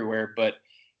that everywhere, but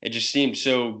it just seemed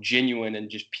so genuine, and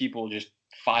just people just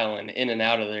filing in and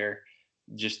out of there,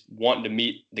 just wanting to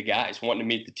meet the guys, wanting to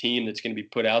meet the team that's going to be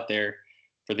put out there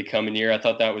for the coming year. I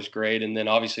thought that was great. And then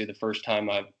obviously the first time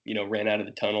I, ran out of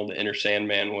the tunnel to enter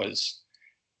Sandman was,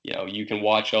 you can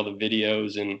watch all the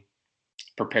videos and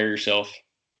prepare yourself,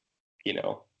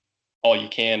 all you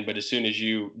can. But as soon as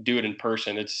you do it in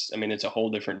person, it's a whole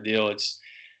different deal. It's,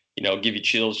 give you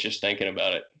chills just thinking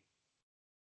about it.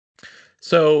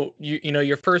 So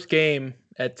your first game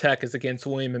at Tech is against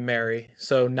William and Mary,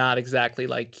 so not exactly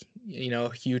like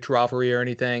a huge rivalry or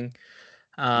anything,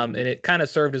 and it kind of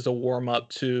served as a warm up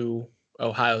to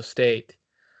Ohio State,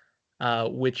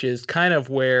 which is kind of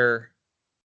where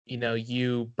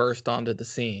you burst onto the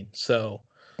scene. So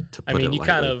you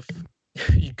kind of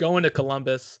you go into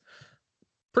Columbus,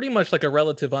 pretty much like a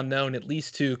relative unknown, at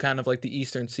least to kind of like the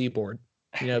Eastern Seaboard,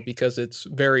 because it's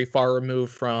very far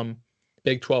removed from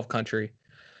Big 12 country.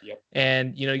 Yep.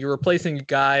 And, you're replacing a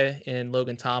guy in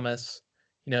Logan Thomas.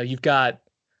 You've got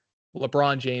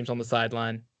LeBron James on the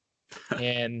sideline,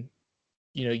 and,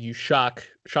 you shock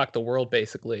the world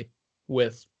basically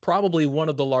with probably one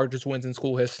of the largest wins in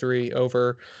school history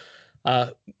over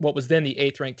what was then the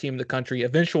 8th ranked team in the country,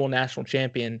 eventual national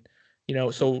champion.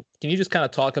 So can you just kind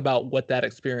of talk about what that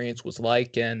experience was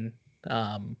like, and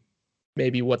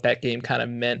maybe what that game kind of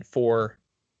meant for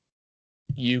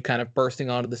you kind of bursting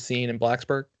onto the scene in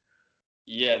Blacksburg?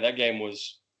 Yeah, that game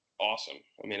was awesome.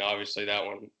 Obviously that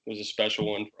one was a special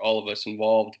one for all of us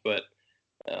involved, but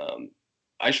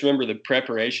I just remember the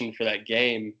preparation for that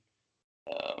game.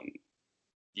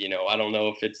 I don't know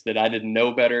if it's that I didn't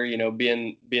know better,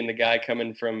 being the guy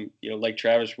coming from, Lake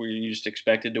Travis, where you just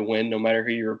expected to win no matter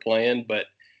who you were playing. But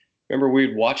remember,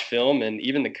 we'd watch film, and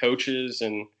even the coaches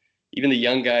and even the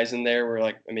young guys in there were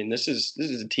like, this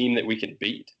is a team that we can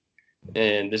beat.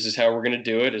 And this is how we're going to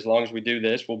do it. As long as we do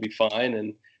this, we'll be fine.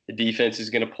 And the defense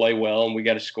is going to play well, and we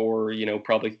got to score,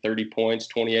 probably 30 points,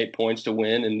 28 points to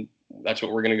win. And that's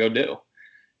what we're going to go do.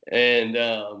 And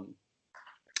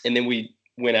then we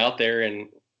went out there, and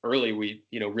early we,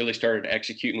 really started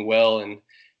executing well. And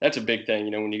that's a big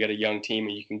thing, when you got a young team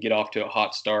and you can get off to a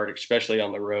hot start, especially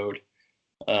on the road.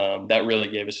 That really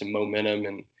gave us some momentum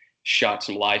and shot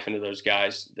some life into those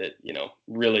guys that,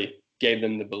 really gave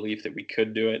them the belief that we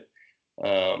could do it.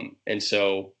 And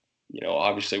so,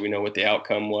 obviously we know what the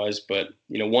outcome was, but,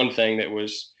 one thing that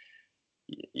was,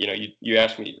 you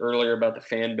asked me earlier about the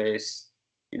fan base,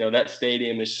 that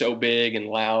stadium is so big and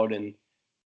loud, and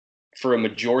for a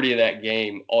majority of that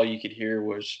game, all you could hear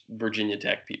was Virginia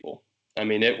Tech people.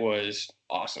 It was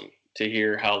awesome to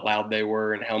hear how loud they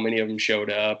were and how many of them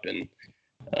showed up. And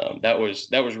that was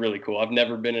really cool. I've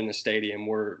never been in a stadium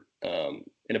where an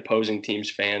opposing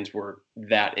team's fans were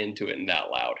that into it and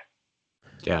that loud.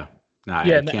 Yeah. No, I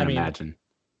can't imagine.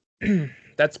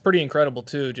 That's pretty incredible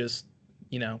too. Just,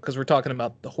 because we're talking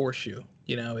about the horseshoe,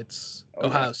 it's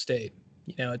Ohio State,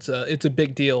 it's a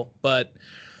big deal, but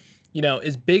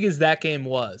as big as that game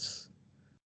was,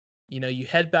 you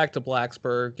head back to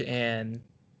Blacksburg and,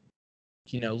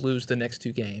 lose the next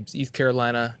 2 games, East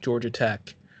Carolina, Georgia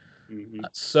Tech. Mm-hmm.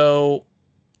 So,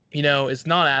 as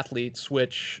non-athletes,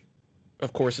 which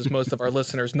of course is most of our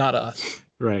listeners, not us.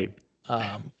 Right.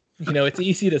 It's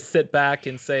easy to sit back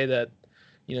and say that,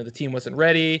 the team wasn't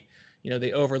ready.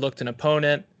 They overlooked an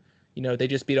opponent. They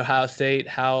just beat Ohio State.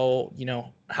 How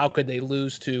could they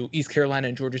lose to East Carolina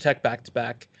and Georgia Tech back to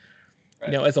back?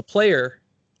 Right. As a player,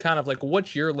 kind of like,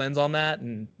 what's your lens on that?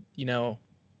 And,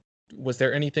 was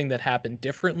there anything that happened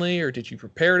differently, or did you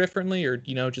prepare differently, or,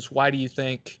 just why do you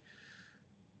think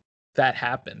that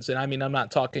happens? And I'm not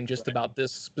talking just about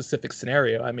this specific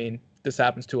scenario. This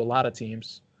happens to a lot of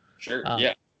teams. Sure.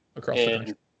 Yeah. Across the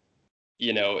country.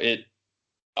 It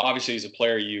obviously as a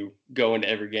player, you go into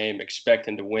every game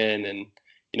expecting to win. And,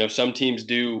 some teams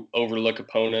do overlook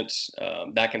opponents.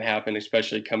 That can happen,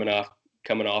 especially coming off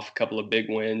a couple of big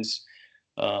wins.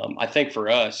 I think for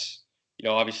us,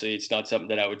 obviously it's not something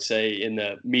that I would say in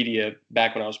the media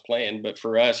back when I was playing, but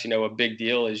for us, a big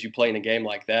deal is you play in a game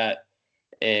like that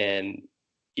and,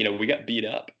 we got beat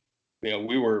up.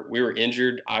 We were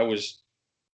injured. I was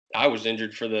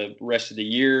injured for the rest of the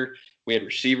year. We had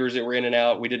receivers that were in and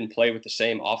out. We didn't play with the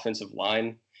same offensive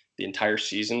line the entire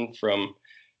season from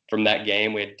from that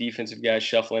game. We had defensive guys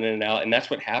shuffling in and out, and that's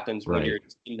what happens when Right. you're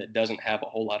a team that doesn't have a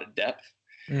whole lot of depth.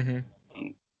 Mm-hmm.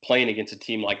 Playing against a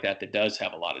team like that does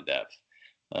have a lot of depth,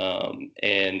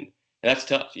 and that's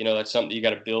tough. That's something you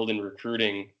got to build in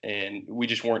recruiting, and we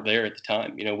just weren't there at the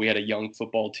time. We had a young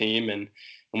football team, and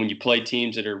when you play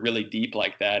teams that are really deep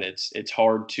like that, it's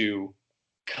hard to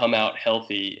come out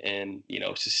healthy and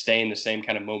sustain the same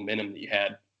kind of momentum that you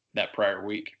had that prior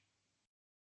week.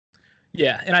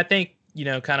 Yeah, and I think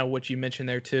kind of what you mentioned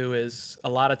there too is a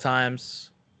lot of times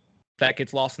that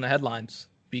gets lost in the headlines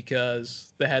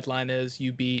because the headline is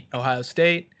you beat Ohio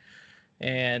State,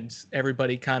 and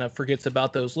everybody kind of forgets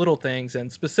about those little things.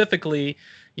 And specifically,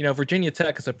 Virginia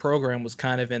Tech as a program was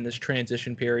kind of in this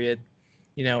transition period.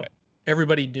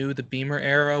 Everybody knew the Beamer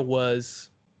era was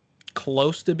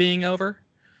close to being over.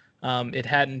 It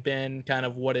hadn't been kind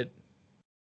of what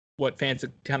fans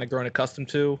had kind of grown accustomed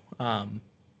to,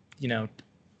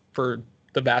 for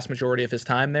the vast majority of his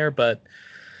time there. But,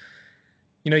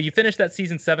 you finished that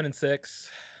season 7-6.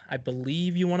 I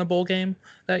believe you won a bowl game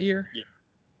that year. Yeah.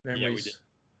 Memories? Yeah,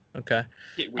 we did. Okay.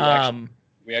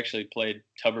 We actually played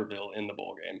Tuberville in the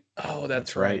bowl game. Oh,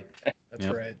 that's right. That's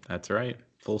right. That's right.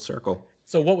 Full circle.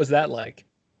 So what was that like?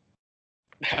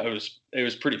 It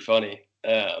was pretty funny.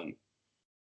 I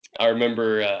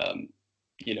remember,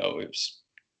 it was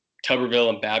Tuberville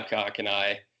and Babcock and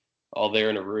I all there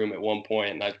in a room at one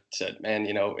point, and I said, man,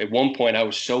 at one point I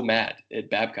was so mad at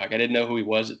Babcock. I didn't know who he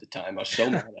was at the time. I was so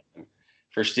mad at him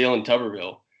for stealing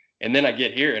Tuberville. And then I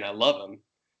get here and I love him.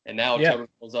 And now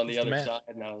Tuberville's on the other side,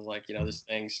 and I was like, this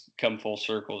thing's come full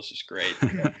circle. This is great.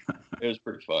 It was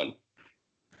pretty fun.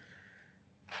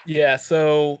 Yeah,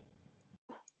 so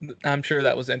I'm sure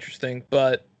that was interesting.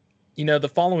 But,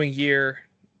 the following year,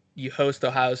 you host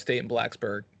Ohio State in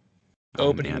Blacksburg.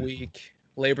 Opening week,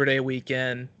 Labor Day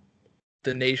weekend,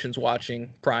 the nation's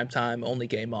watching, primetime, only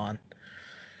game on.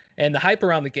 And the hype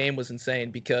around the game was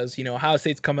insane because, Ohio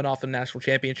State's coming off a national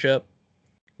championship.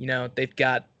 They've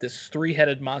got this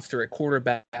three-headed monster at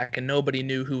quarterback, and nobody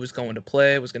knew who was going to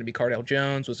play. Was it going to be Cardale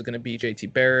Jones? Was it going to be J.T.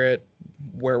 Barrett?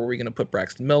 Where were we going to put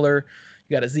Braxton Miller?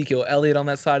 You got Ezekiel Elliott on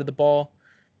that side of the ball.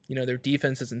 Their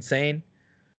defense is insane.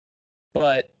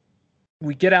 But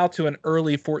we get out to an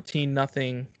early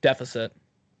 14-0 deficit,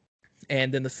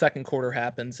 and then the second quarter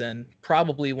happens, and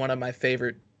probably one of my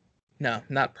favorite, no,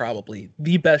 not probably,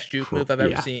 the best juke move I've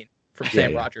ever seen from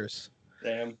Sam Rogers.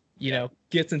 Damn.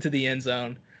 Gets into the end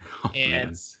zone,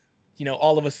 and,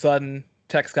 all of a sudden,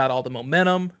 Tech's got all the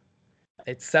momentum.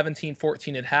 It's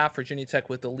 17-14 at half, Virginia Tech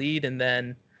with the lead, and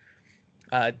then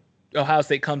Ohio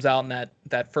State comes out in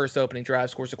that first opening drive,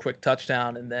 scores a quick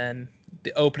touchdown, and then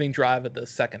the opening drive of the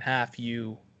second half,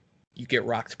 you get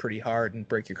rocked pretty hard and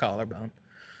break your collarbone.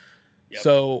 Yep.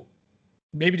 So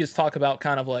maybe just talk about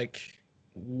kind of like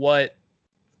what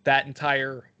that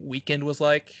entire weekend was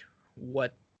like,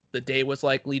 what the day was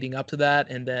like leading up to that,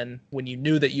 and then when you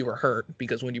knew that you were hurt,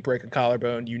 because when you break a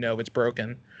collarbone, it's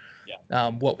broken. Yeah.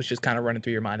 What was just kind of running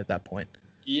through your mind at that point?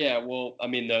 Yeah, well, I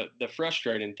mean, the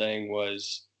frustrating thing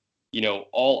was,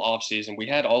 all offseason, we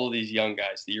had all of these young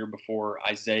guys the year before,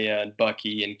 Isaiah and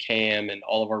Bucky and Cam, and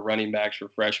all of our running backs were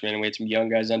freshmen, and we had some young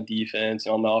guys on defense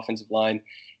and on the offensive line.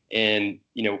 And,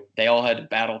 they all had to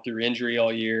battle through injury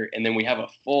all year. And then we have a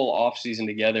full offseason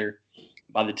together.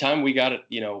 By the time we got it,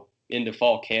 into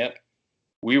fall camp,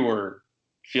 we were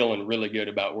feeling really good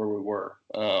about where we were.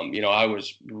 I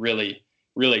was really,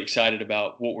 really excited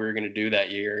about what we were going to do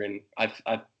that year. And I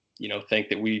think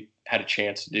that we had a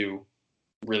chance to do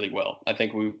really well. I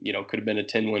think we, could have been a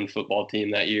 10-win football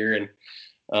team that year.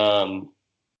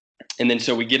 And then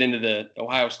so we get into the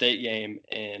Ohio State game,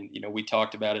 and, we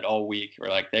talked about it all week. We're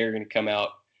like, they're going to come out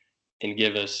and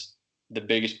give us the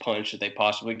biggest punch that they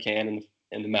possibly can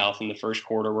in the mouth in the first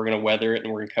quarter. We're going to weather it,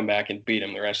 and we're going to come back and beat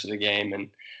them the rest of the game. And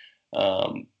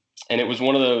it was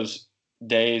one of those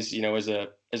days,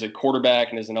 as a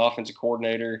quarterback and as an offensive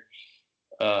coordinator,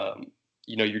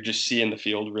 you're just seeing the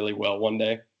field really well one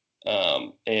day.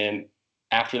 And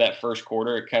after that first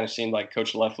quarter, it kind of seemed like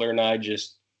Coach Leffler and I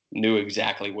just knew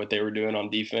exactly what they were doing on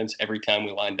defense every time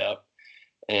we lined up.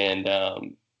 And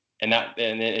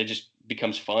it just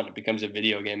becomes fun. It becomes a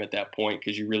video game at that point,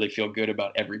 because you really feel good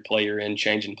about every player in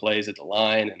changing plays at the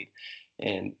line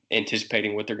and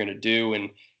anticipating what they're going to do. And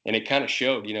it kind of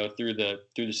showed, through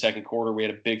the second quarter. We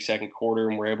had a big second quarter,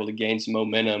 and we're able to gain some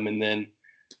momentum. And then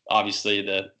obviously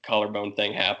the collarbone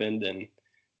thing happened, and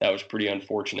that was pretty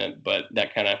unfortunate, but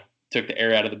that kind of took the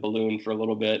air out of the balloon for a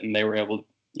little bit, and they were able to,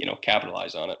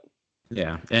 capitalize on it.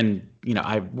 Yeah. And,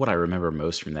 what I remember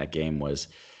most from that game was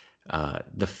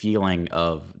the feeling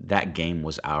of that game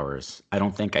was ours. I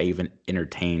don't think I even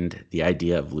entertained the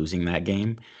idea of losing that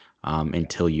game.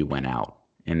 until you went out.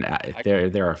 And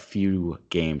there are a few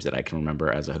games that I can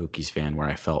remember as a Hokies fan where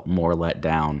I felt more let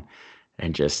down,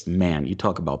 and just, man, you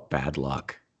talk about bad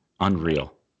luck.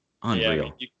 Unreal. Yeah, I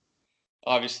mean,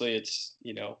 obviously it's,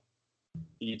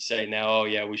 you'd say now, oh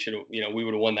yeah, we should have, we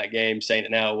would have won that game. Saying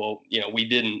it now, well, we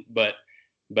didn't, but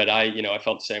I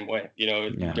felt the same way.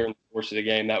 During the course of the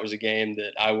game, that was a game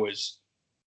that I was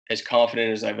as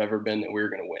confident as I've ever been that we were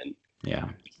going to win. Yeah,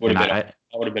 that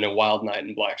would have been a wild night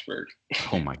in Blacksburg.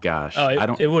 Oh my gosh! I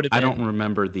don't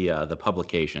remember the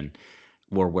publication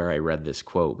or where I read this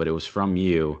quote, but it was from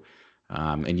you.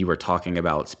 And you were talking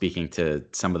about speaking to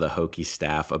some of the Hokie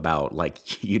staff about,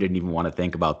 like, you didn't even want to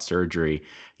think about surgery.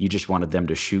 You just wanted them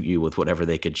to shoot you with whatever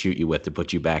they could shoot you with to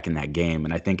put you back in that game.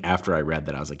 And I think after I read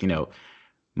that, I was like,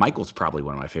 Michael's probably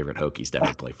one of my favorite Hokies to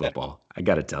ever play football. I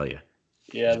got to tell you.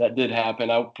 Yeah, that did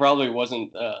happen. I probably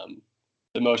wasn't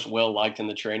the most well-liked in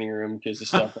the training room because of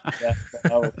stuff like that.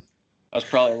 I was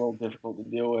probably a little difficult to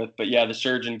deal with. But, yeah, the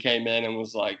surgeon came in and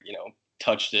was like,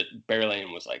 touched it barely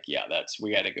and was like, yeah,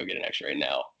 we got to go get an x-ray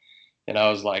now. And I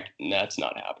was like, that's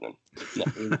not happening. No,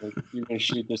 you're going to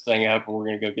shoot this thing up and we're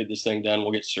going to go get this thing done.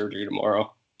 We'll get surgery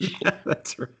tomorrow. Yeah,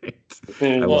 that's right.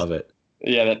 I love it.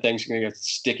 Yeah, that thing's going to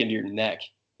stick into your neck.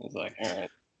 I was like, all right.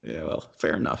 Yeah, well,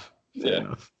 fair enough. Fair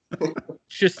enough. It's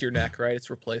just your neck, right? It's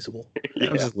replaceable.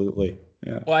 Yeah. Absolutely.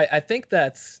 Yeah. Well, I think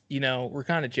that's, we're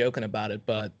kind of joking about it,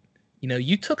 but,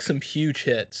 you took some huge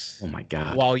hits. Oh my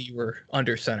God. While you were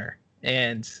under center.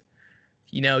 And,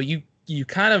 you're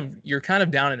kind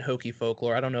of down in Hokie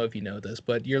folklore. I don't know if you know this,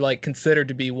 but you're like considered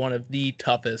to be one of the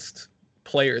toughest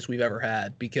players we've ever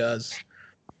had because,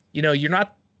 you're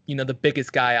not, the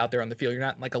biggest guy out there on the field. You're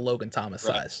not like a Logan Thomas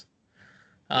size.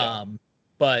 Yeah.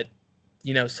 But,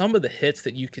 some of the hits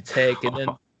that you could take and then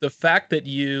the fact that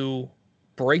you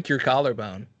break your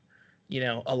collarbone,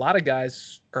 a lot of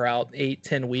guys are out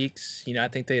 8-10 weeks. I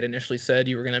think they had initially said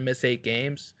you were going to miss 8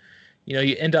 games. You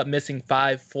end up missing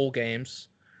 5 full games.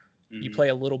 Mm-hmm. You play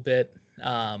a little bit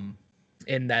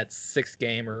in that 6th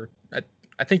game, or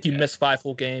I think you missed 5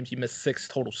 full games. You missed 6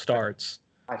 total starts.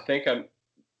 I think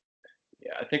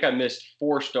I missed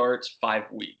 4 starts, 5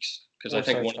 weeks because I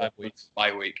think 5 weeks.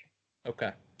 Bye week.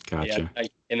 Okay. Gotcha. Yeah,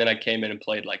 and then I came in and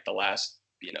played like the last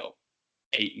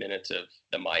 8 minutes of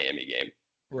the Miami game.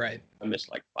 Right. I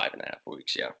missed like 5.5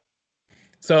 weeks. Yeah.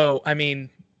 So I mean,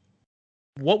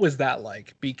 what was that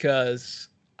like? Because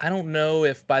I don't know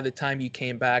if by the time you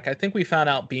came back, I think we found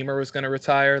out Beamer was going to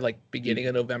retire like beginning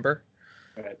of November.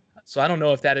 Right. So I don't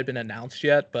know if that had been announced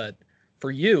yet, but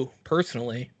for you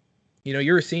personally,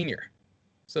 you're a senior.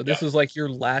 So this is like your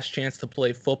last chance to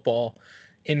play football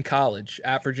in college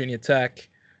at Virginia Tech.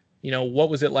 What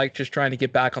was it like just trying to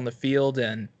get back on the field?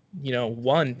 And,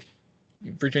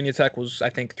 Virginia Tech was,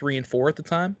 I think, 3-4 at the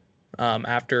time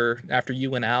after you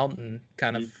went out and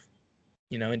kind of,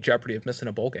 in jeopardy of missing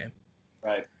a bowl game.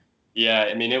 Right. Yeah.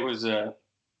 I mean, it was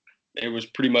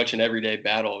pretty much an everyday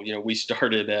battle. We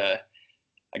started,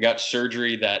 I got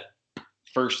surgery that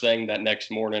first thing that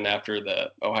next morning after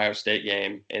the Ohio State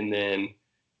game. And then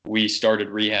we started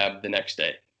rehab the next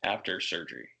day after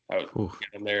surgery. I was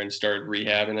in there and started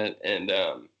rehabbing it and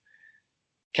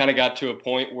kind of got to a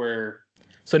point where.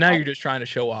 So now you're just trying to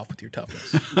show off with your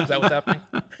toughness. Is that what's happening?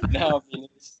 No, I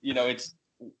mean,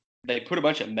 they put a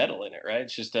bunch of metal in it, right?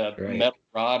 It's just a metal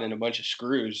rod and a bunch of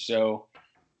screws. So,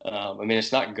 I mean,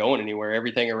 it's not going anywhere.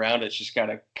 Everything around it's just got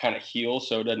to kind of heal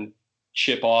so it doesn't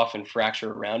chip off and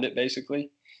fracture around it, basically.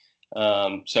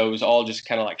 So it was all just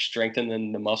kind of like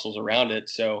strengthening the muscles around it.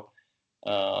 So,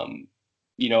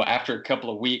 after a couple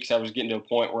of weeks, I was getting to a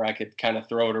point where I could kind of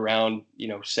throw it around,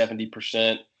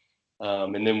 70%.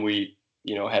 And then we,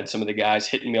 had some of the guys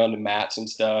hitting me on the mats and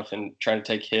stuff and trying to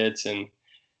take hits. And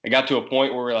I got to a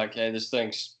point where we're like, hey, this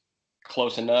thing's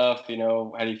close enough.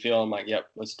 How do you feel? I'm like, yep,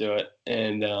 let's do it.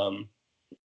 And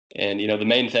the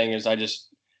main thing is I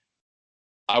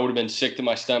would have been sick to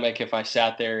my stomach if I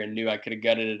sat there and knew I could have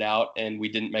gutted it out and we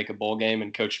didn't make a bowl game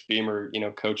and Coach Beamer,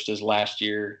 coached us last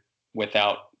year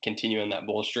without continuing that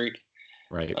bowl streak.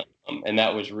 Right. And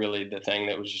that was really the thing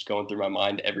that was just going through my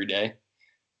mind every day.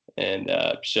 And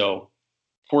so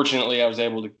fortunately I was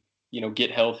able to, get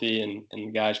healthy and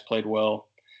the guys played well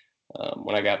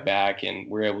when I got back and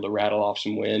we were able to rattle off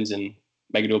some wins and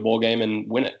make it to a bowl game and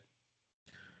win it.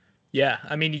 Yeah.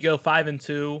 I mean, you go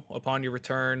 5-2 upon your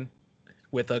return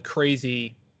with a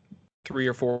crazy 3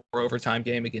 or 4 overtime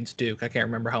game against Duke. I can't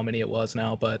remember how many it was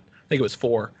now, but I think it was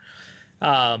 4.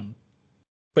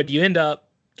 But you end up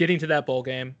getting to that bowl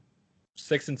game,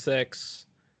 6-6.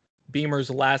 Beamer's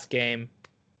last game,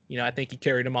 I think he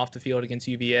carried him off the field against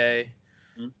UVA.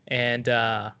 Mm-hmm.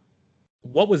 And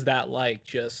what was that like,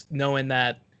 just knowing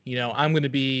that I'm going to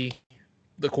be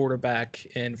the quarterback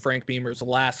in Frank Beamer's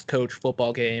last coach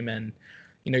football game, and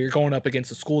you're going up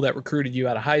against a school that recruited you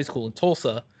out of high school in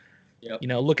Tulsa. Yep.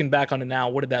 Looking back on it now,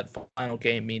 what did that final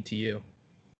game mean to you?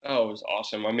 Oh, it was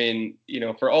awesome. I mean,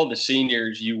 for all the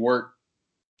seniors, you work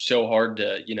so hard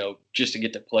to, just to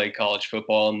get to play college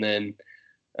football, and then,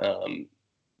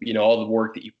 all the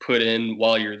work that you put in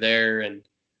while you're there and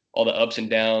all the ups and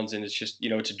downs. And it's just,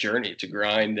 it's a journey, it's a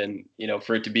grind. And,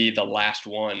 for it to be the last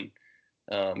one,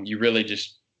 you really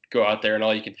just go out there and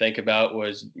all you can think about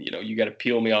was, you got to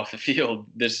peel me off the field.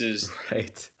 This is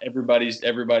right.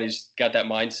 Everybody's got that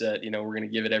mindset, we're going to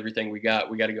give it everything we got.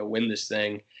 We got to go win this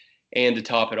thing. And to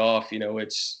top it off,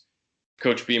 it's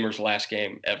Coach Beamer's last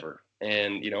game ever.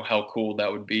 And, how cool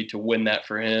that would be to win that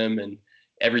for him and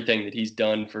everything that he's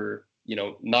done for,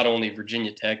 not only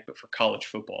Virginia Tech, but for college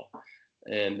football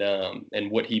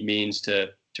and what he means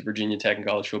to Virginia Tech and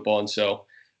college football. And so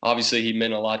obviously he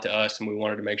meant a lot to us, and we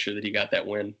wanted to make sure that he got that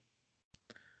win.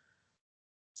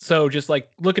 So just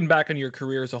like looking back on your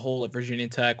career as a whole at Virginia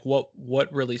Tech, what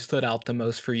really stood out the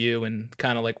most for you, and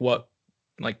kind of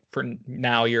for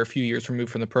now you're a few years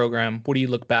removed from the program, what do you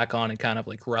look back on and kind of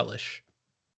relish?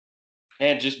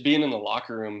 And just being in the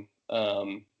locker room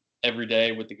every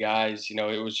day with the guys,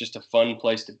 it was just a fun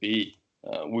place to be.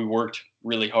 We worked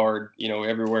really hard,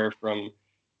 everywhere from,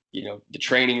 the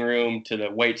training room to the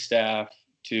wait staff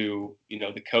to,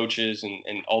 the coaches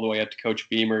and all the way up to Coach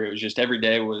Beamer. It was just every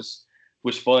day was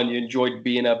fun. You enjoyed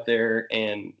being up there,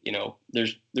 and,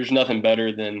 there's nothing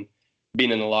better than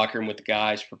being in the locker room with the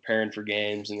guys, preparing for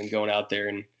games, and then going out there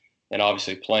and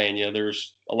obviously playing.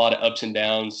 There's a lot of ups and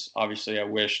downs. Obviously, I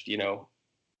wished,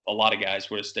 a lot of guys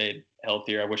would have stayed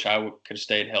healthier. I wish I could have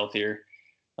stayed healthier.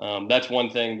 That's one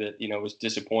thing that, was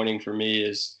disappointing for me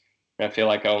is I feel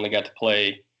like I only got to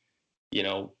play,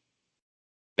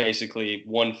 basically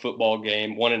one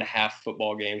and a half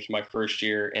football games my first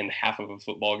year and half of a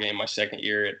football game my second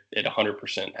year at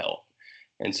 100% health.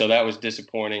 And so that was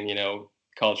disappointing.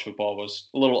 College football was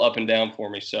a little up and down for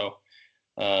me. So,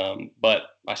 but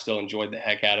I still enjoyed the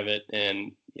heck out of it,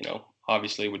 and,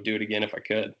 obviously would do it again if I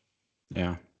could.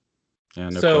 Yeah. Yeah,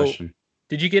 no question.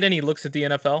 Did you get any looks at the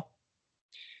NFL?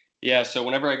 Yeah, so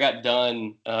whenever I got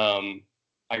done,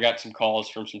 I got some calls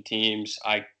from some teams.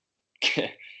 I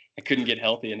couldn't get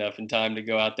healthy enough in time to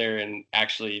go out there and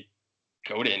actually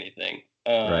go to anything.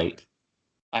 Right.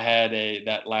 I had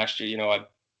that last year, I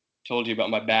told you about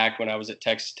my back when I was at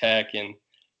Texas Tech, and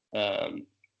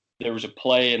there was a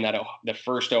play in the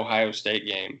first Ohio State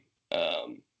game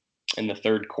in the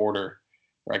third quarter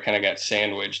where I kind of got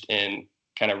sandwiched and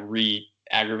kind of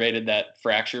re-aggravated that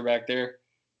fracture back there,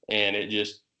 and it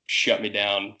just shut me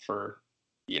down for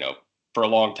a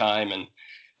long time, and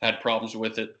had problems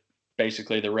with it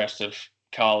basically the rest of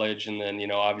college. And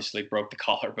then, obviously broke the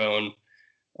collarbone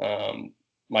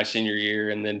my senior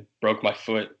year, and then broke my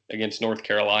foot against North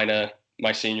Carolina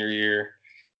my senior year.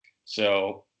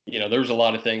 So, there was a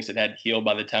lot of things that had healed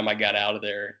by the time I got out of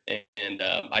there, and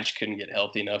I just couldn't get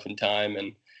healthy enough in time.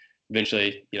 And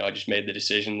eventually, I just made the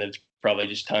decision that it's probably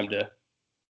just time to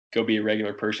go be a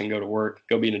regular person, go to work,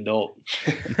 go be an adult.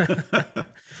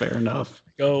 Fair enough.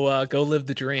 Go live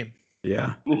the dream.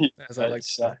 Yeah. As I like to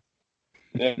say.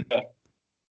 Yeah.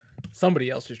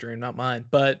 Somebody else's dream, not mine.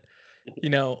 But,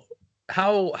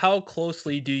 how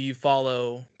closely do you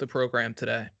follow the program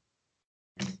today?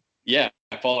 Yeah,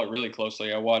 I follow it really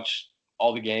closely. I watch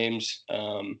all the games.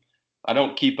 I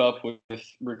don't keep up with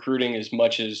recruiting as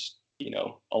much as,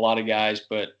 a lot of guys,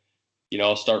 but,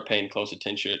 I'll start paying close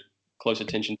attention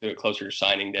to it closer to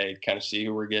signing day, kind of see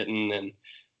who we're getting. And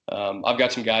I've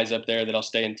got some guys up there that I'll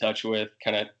stay in touch with,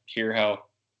 kind of hear how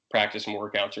practice and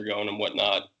workouts are going and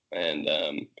whatnot, and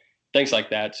things like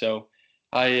that. So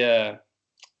I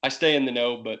stay in the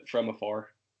know, but from afar.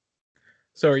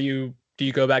 So do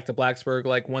you go back to Blacksburg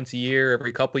like once a year,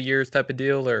 every couple of years type of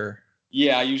deal, or?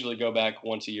 Yeah, I usually go back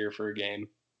once a year for a game.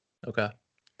 Okay.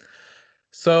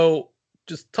 So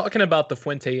just talking about the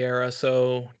Fuente era,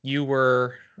 so you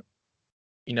were,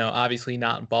 obviously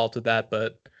not involved with that,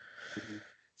 but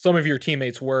some of your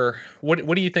teammates were.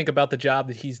 What do you think about the job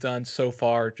that he's done so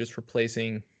far, just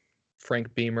replacing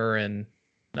Frank Beamer, and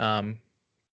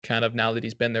kind of now that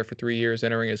he's been there for 3 years,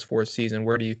 entering his fourth season,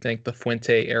 where do you think the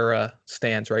Fuente era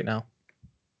stands right now?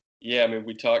 Yeah, I mean,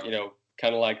 we talk,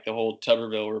 kind of like the whole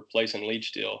Tuberville replacing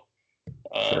Leach deal.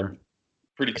 Sure.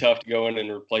 Pretty tough to go in and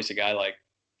replace a guy like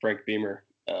Frank Beamer.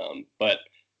 But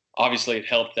obviously it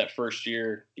helped that first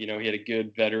year. He had a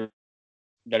good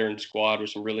veteran squad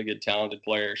with some really good talented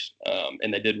players,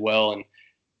 and they did well.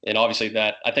 And obviously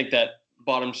that, I think that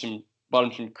bought him some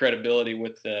credibility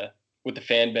with the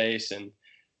fan base, and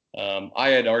I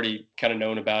had already kind of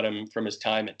known about him from his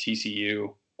time at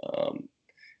TCU,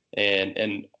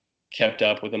 and kept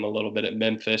up with him a little bit at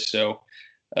Memphis. So,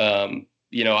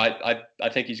 I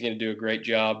think he's going to do a great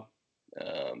job.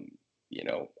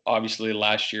 Obviously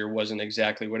last year wasn't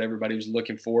exactly what everybody was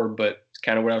looking for, but it's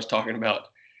kind of what I was talking about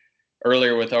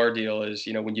earlier with our deal is,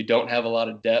 when you don't have a lot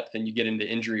of depth and you get into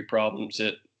injury problems,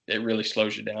 it really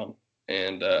slows you down.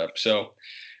 And so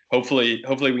hopefully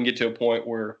we can get to a point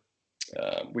where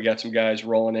we got some guys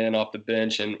rolling in off the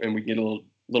bench and we get a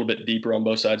little bit deeper on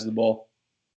both sides of the ball.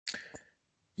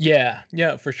 Yeah,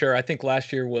 for sure. I think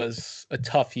last year was a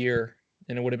tough year,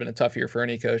 and it would have been a tough year for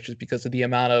any coach just because of the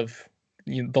amount of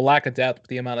the lack of depth,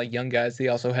 the amount of young guys they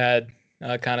also had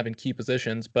kind of in key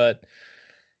positions. But,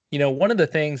 one of the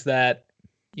things that,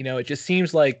 it just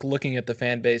seems like looking at the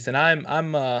fan base, and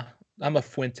I'm a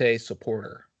Fuente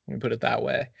supporter. Let me put it that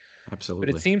way. Absolutely.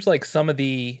 But it seems like some of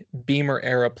the Beamer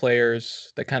era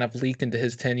players that kind of leaked into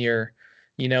his tenure,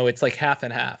 it's like half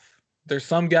and half. There's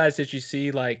some guys that you see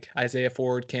like Isaiah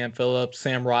Ford, Cam Phillips,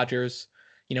 Sam Rogers,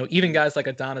 even guys like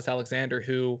Adonis Alexander,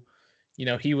 who,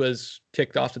 he was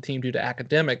kicked off the team due to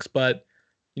academics, but,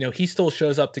 he still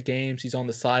shows up to games. He's on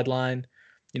the sideline.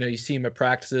 You see him at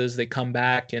practices, they come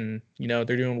back and, they're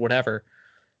doing whatever.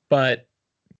 But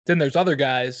then there's other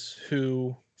guys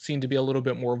who seem to be a little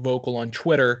bit more vocal on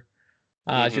Twitter,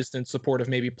 just in support of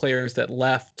maybe players that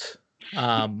left.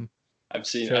 I've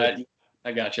seen,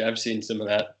 I got you. I've seen some of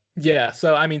that. Yeah.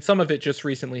 So, I mean, some of it just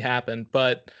recently happened,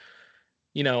 but,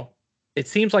 it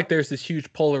seems like there's this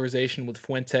huge polarization with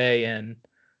Fuente, and,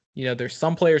 there's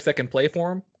some players that can play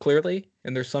for him clearly,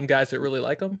 and there's some guys that really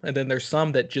like him. And then there's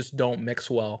some that just don't mix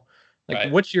well. Like,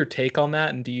 right. What's your take on that?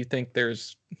 And do you think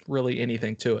there's really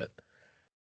anything to it?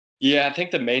 Yeah, I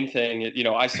think the main thing,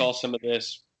 I saw some of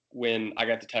this when I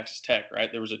got to Texas Tech,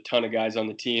 right? There was a ton of guys on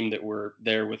the team that were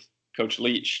there with Coach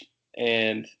Leach,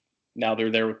 and now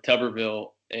they're there with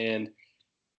Tuberville. And,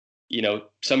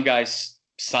 some guys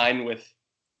sign with,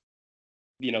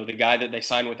 the guy that they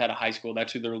signed with out of high school,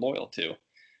 that's who they're loyal to.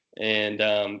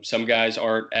 And some guys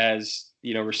aren't as,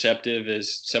 receptive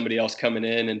as somebody else coming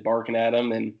in and barking at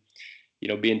them and,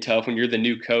 being tough. When you're the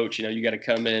new coach, you got to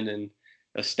come in and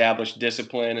establish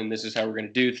discipline, and this is how we're going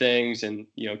to do things. And,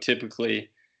 typically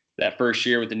that first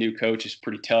year with the new coach is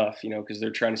pretty tough, because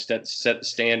they're trying to set the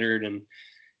standard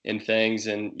and things.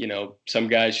 And, some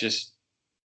guys just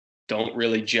don't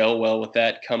really gel well with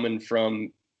that coming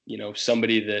from,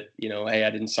 somebody that, hey, I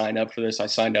didn't sign up for this. I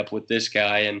signed up with this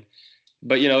guy.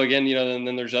 But again, and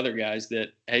then there's other guys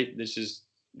that, hey, this is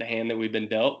the hand that we've been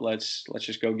dealt. Let's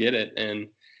just go get it. And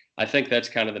I think that's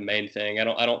kind of the main thing.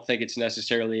 I don't think it's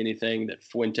necessarily anything that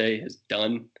Fuente has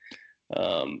done.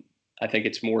 I think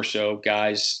it's more so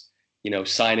guys,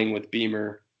 signing with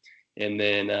Beamer, and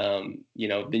then, then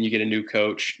you get a new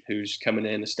coach who's coming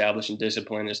in, establishing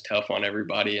discipline, is tough on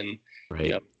everybody. And,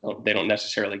 right. They don't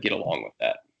necessarily get along with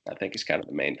that. I think is kind of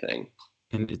the main thing.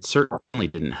 And it certainly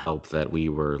didn't help that we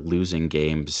were losing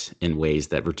games in ways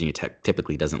that Virginia Tech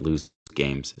typically doesn't lose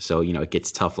games. So, it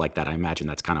gets tough like that. I imagine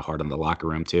that's kind of hard on the locker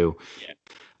room too.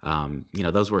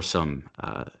 Yeah. Those were some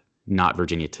not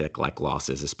Virginia Tech-like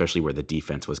losses, especially where the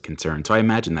defense was concerned. So I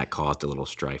imagine that caused a little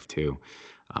strife too.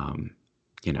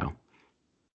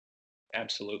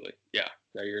 Absolutely. Yeah.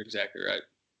 No, you're exactly right.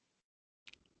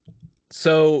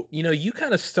 So, you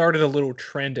kind of started a little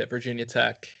trend at Virginia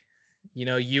Tech.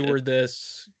 You were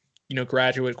this,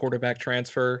 graduate quarterback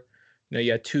transfer.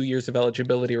 You had 2 years of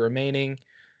eligibility remaining.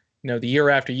 The year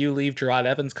after you leave, Gerard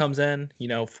Evans comes in,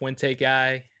 Fuente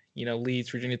guy, leads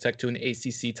Virginia Tech to an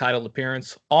ACC title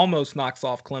appearance, almost knocks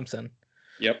off Clemson.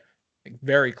 Yep.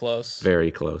 Very close.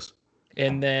 Very close.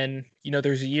 And then,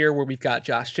 there's a year where we've got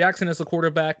Josh Jackson as a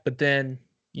quarterback, but then,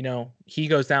 he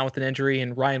goes down with an injury,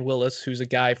 and Ryan Willis, who's a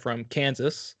guy from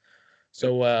Kansas,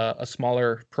 so a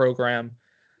smaller program,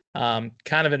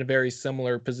 kind of in a very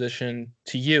similar position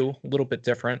to you, a little bit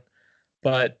different.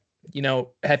 But,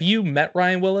 have you met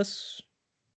Ryan Willis?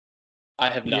 I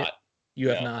have not. You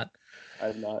have not? I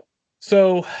have not.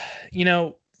 So,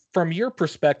 from your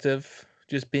perspective,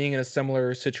 just being in a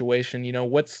similar situation,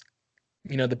 what's,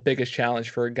 the biggest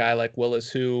challenge for a guy like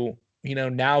Willis who,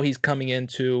 now he's coming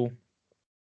into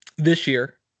this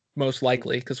year, most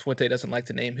likely, because Fuente doesn't like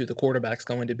to name who the quarterback's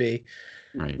going to be.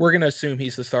 Right. We're going to assume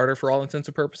he's the starter for all intents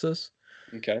and purposes.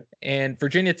 Okay. And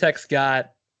Virginia Tech's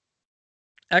got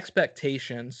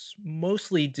expectations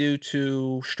mostly due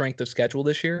to strength of schedule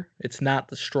this year. It's not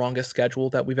the strongest schedule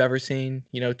that we've ever seen.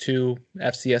 2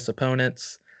 FCS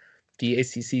opponents. The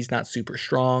ACC's not super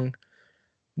strong.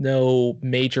 No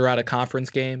major out of conference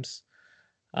games.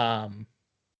 ODU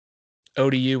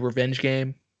revenge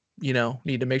game.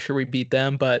 need to make sure we beat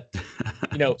them. But,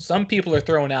 some people are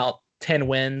throwing out 10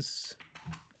 wins.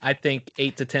 I think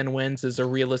 8 to 10 wins is a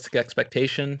realistic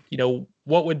expectation.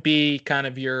 What would be kind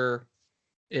of your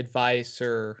advice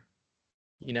or,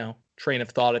 train of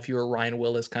thought if you were Ryan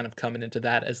Willis kind of coming into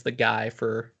that as the guy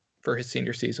for his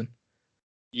senior season?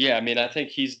 Yeah, I mean, I think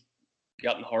he's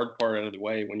gotten the hard part out of the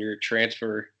way. When you're a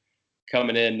transfer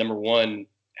coming in, number one,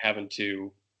 having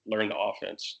to learn the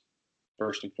offense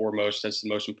first and foremost. That's the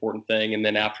most important thing. And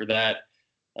then after that,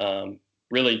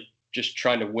 really just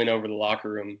trying to win over the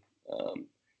locker room.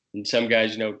 And some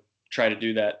guys, try to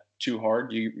do that too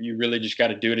hard. You really just got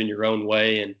to do it in your own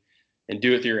way and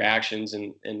do it through your actions.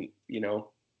 And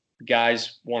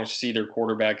guys want to see their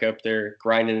quarterback up there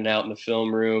grinding it out in the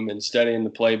film room and studying the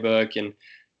playbook and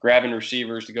grabbing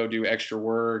receivers to go do extra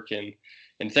work and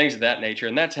things of that nature.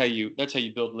 And that's how you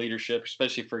build leadership,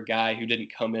 especially for a guy who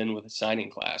didn't come in with a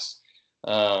signing class.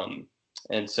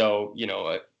 And so,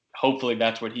 hopefully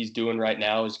that's what he's doing right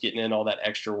now, is getting in all that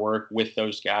extra work with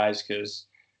those guys. Cause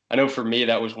I know for me,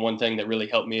 that was one thing that really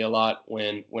helped me a lot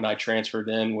when I transferred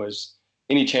in, was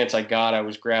any chance I got, I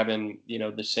was grabbing,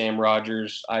 the Sam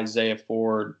Rogers, Isaiah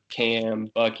Ford, Cam,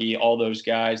 Bucky, all those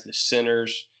guys, the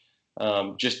centers,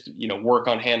 just, work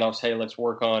on handoffs. Hey, let's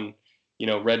work on,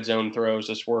 red zone throws.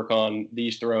 Let's work on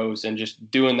these throws, and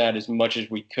just doing that as much as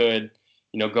we could,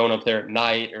 going up there at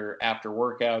night or after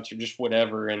workouts or just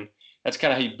whatever. And that's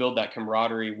kind of how you build that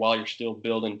camaraderie while you're still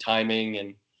building timing.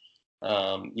 And,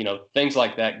 things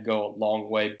like that go a long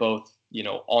way, both,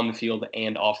 on the field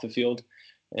and off the field.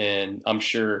 And I'm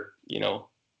sure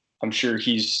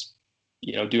he's,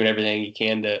 doing everything he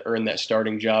can to earn that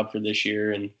starting job for this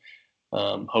year. And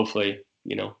hopefully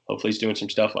he's doing some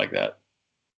stuff like that.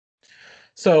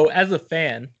 So as a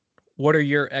fan, what are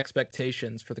your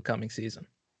expectations for the coming season?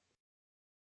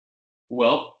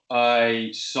 Well,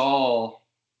 I saw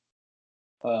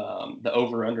the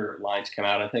over-under lines come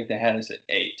out. I think they had us at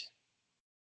 8.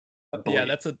 Yeah,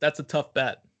 that's a tough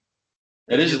bet.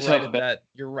 It is a tough bet.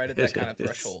 You're right at that kind of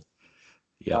threshold.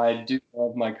 Yeah, I do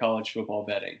love my college football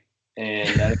betting,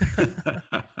 and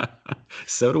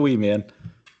so do we, man.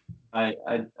 I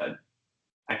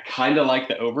kind of like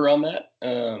the over on that.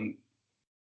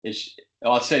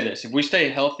 I'll say this: if we stay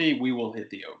healthy, we will hit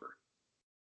the over.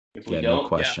 If we don't, no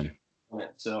question. Yeah.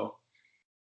 So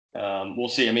we'll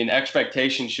see. I mean,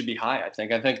 expectations should be high. I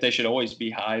think they should always be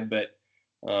high, but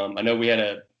I know we had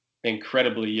an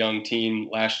incredibly young team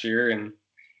last year, and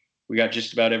we got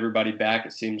just about everybody back,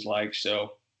 it seems like.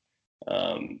 So,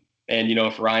 and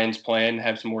if Ryan's playing,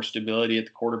 have some more stability at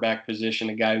the quarterback position,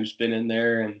 a guy who's been in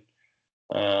there,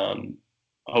 and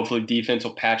hopefully defense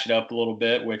will patch it up a little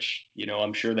bit, which,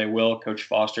 I'm sure they will. Coach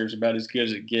Foster's about as good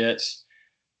as it gets.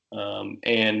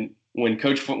 And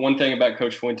one thing about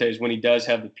Coach Fuente is when he does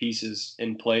have the pieces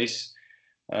in place,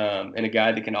 and a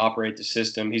guy that can operate the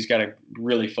system, he's got a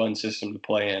really fun system to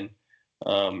play in.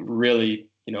 Really,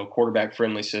 quarterback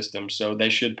friendly system. So they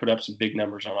should put up some big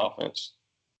numbers on offense.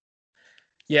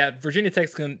 Yeah, Virginia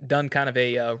Tech's done kind of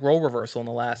a role reversal in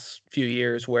the last few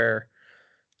years where,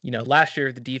 last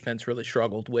year the defense really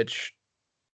struggled, which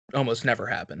almost never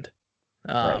happened.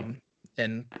 Right.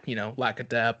 And, lack of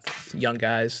depth, young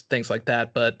guys, things like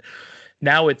that. But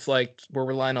now it's like we're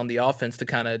relying on the offense to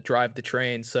kind of drive the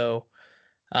train. So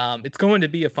it's going to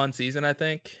be a fun season, I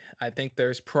think. I think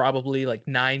there's probably like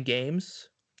 9 games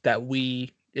that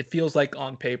it feels like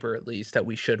on paper at least, that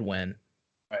we should win.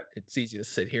 Right. It's easy to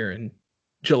sit here in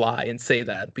July and say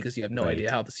that because you have no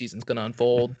idea how the season's going to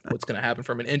unfold, what's going to happen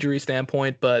from an injury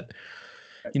standpoint. But,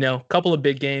 a couple of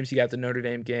big games. You got the Notre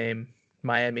Dame game,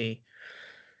 Miami,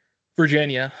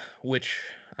 Virginia, which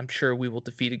I'm sure we will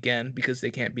defeat again because they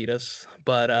can't beat us.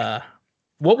 But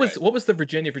what was the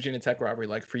Virginia Tech rivalry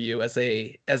like for you as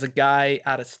a guy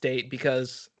out of state?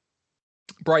 Because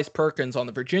Bryce Perkins on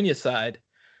the Virginia side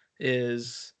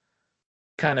is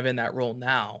kind of in that role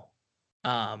now.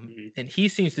 And he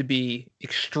seems to be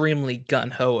extremely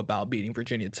gung-ho about beating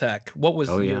Virginia Tech. What was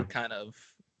your kind of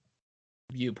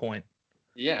viewpoint?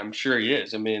 Yeah, I'm sure he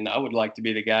is. I mean, I would like to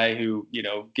be the guy who,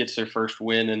 gets their first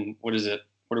win in, what is it?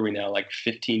 What are we now, like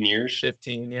 15 years?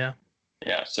 15, yeah.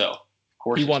 Yeah, so of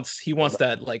course he wants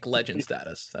that like legend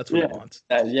status. That's what he wants.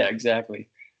 Yeah, exactly.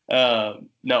 No,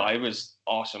 it was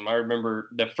awesome. I remember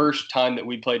the first time that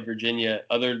we played Virginia,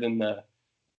 other than the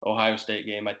Ohio State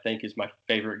game, I think is my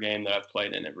favorite game that I've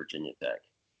played in at Virginia Tech.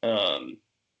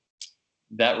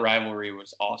 That rivalry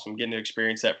was awesome, getting to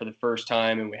experience that for the first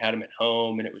time, and we had them at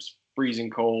home, and it was freezing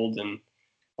cold and,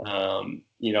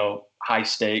 high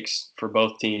stakes for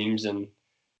both teams. And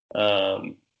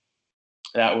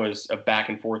that was a back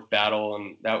and forth battle,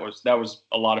 and that was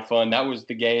a lot of fun. That was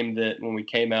the game that when we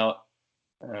came out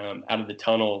of the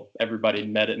tunnel, everybody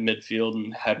met at midfield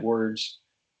and had words.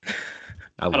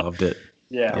 I loved it.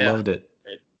 Yeah, I loved it.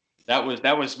 That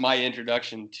was my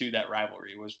introduction to that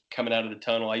rivalry. Was coming out of the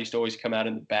tunnel. I used to always come out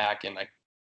in the back, and I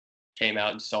came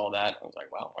out and saw that. I was like,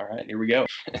 wow, all right, here we go.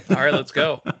 All right, let's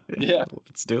go. Yeah,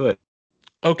 let's do it.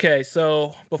 Okay,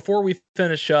 so before we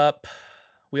finish up,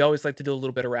 we always like to do a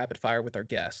little bit of rapid fire with our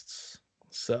guests.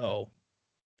 So,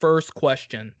 first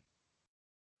question,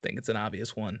 I think it's an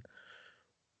obvious one.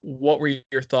 What were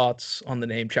your thoughts on the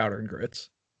name Chowder and Grits?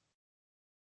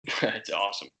 it's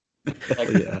awesome.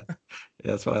 Yeah,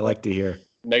 that's what I like to hear.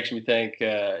 Makes me think,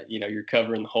 you're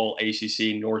covering the whole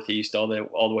ACC Northeast all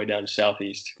the way down to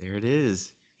Southeast. There it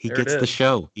is. He gets the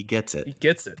show. He gets it. He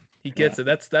gets it.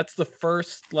 That's the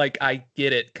first I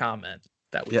get it comment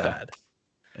that we've had.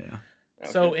 Yeah.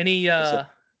 Okay. So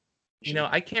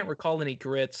I can't recall any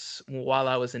grits while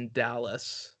I was in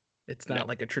Dallas. It's not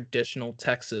like a traditional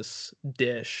Texas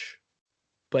dish,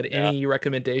 but any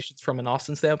recommendations from an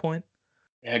Austin standpoint?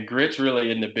 Yeah, grits really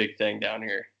isn't a big thing down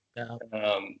here. Yeah.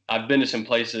 I've been to some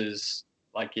places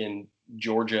like in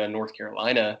Georgia and North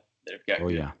Carolina that have got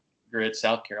grits,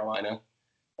 South Carolina.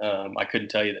 I couldn't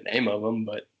tell you the name of them,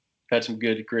 but I've had some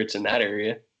good grits in that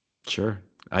area. Sure.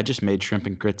 I just made shrimp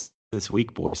and grits this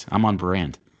week, boys. I'm on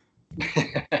brand.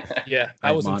 Yeah,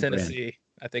 I was in Tennessee. Brand.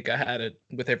 I think I had it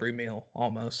with every meal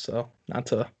almost. So not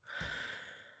to.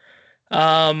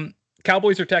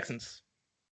 Cowboys or Texans?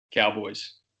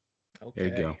 Cowboys. Okay. There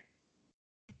you go.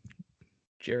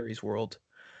 Jerry's world.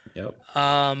 Yep.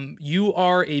 You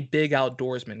are a big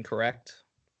outdoorsman, correct?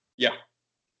 Yeah.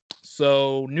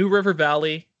 So New River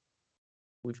Valley,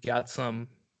 we've got some,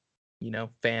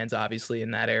 fans obviously in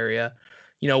that area.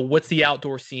 What's the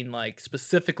outdoor scene like,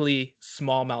 specifically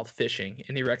smallmouth fishing?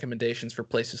 Any recommendations for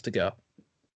places to go?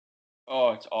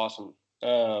 Oh, it's awesome.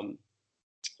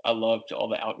 I loved all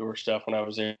the outdoor stuff when I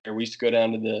was there. We used to go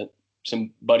down to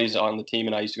some buddies on the team,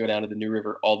 and I used to go down to the New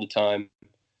River all the time.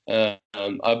 I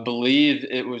believe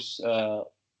it was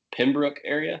Pembroke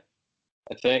area,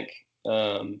 I think,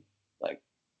 like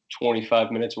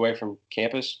 25 minutes away from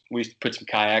campus. We used to put some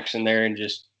kayaks in there and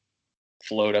just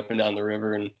float up and down the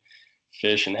river and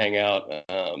fish and hang out.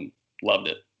 Loved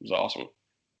it. It was awesome.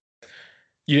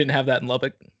 You didn't have that in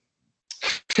Lubbock?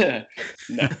 No.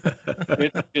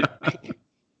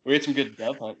 We had some good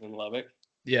dove hunting in Lubbock.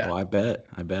 Yeah. Oh, I bet.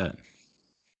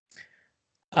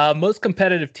 Most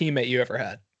competitive teammate you ever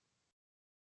had?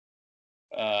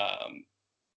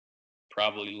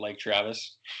 Probably Lake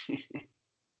Travis.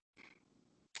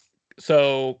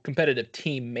 So competitive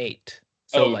teammate.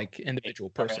 So individual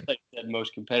person. I thought you said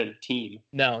most competitive team.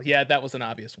 No, yeah, that was an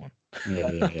obvious one.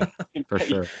 Yeah. For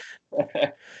sure.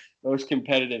 Most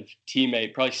competitive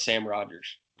teammate, probably Sam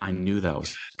Rogers. I knew that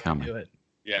was coming. Knew it.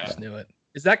 Yeah. Just knew it.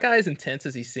 Is that guy as intense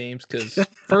as he seems? Because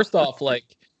first off,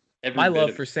 my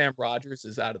love for Sam Rogers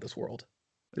is out of this world.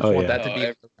 I just want that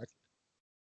to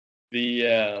be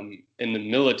in the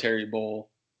Military Bowl,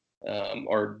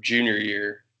 our junior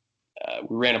year,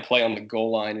 we ran a play on the goal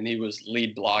line, and he was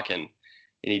lead blocking,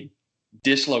 and he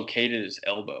dislocated his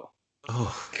elbow.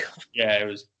 Oh, God. Yeah, it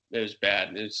was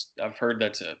bad. I've heard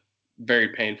that's a very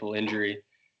painful injury,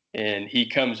 and he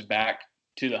comes back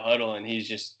to the huddle, and he's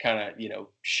just kind of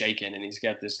shaking, and he's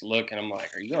got this look, and I'm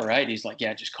like, "Are you all right?" And he's like,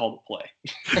 "Yeah, just call the play."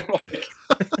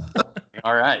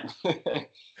 All right.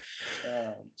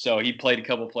 So he played a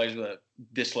couple of plays with a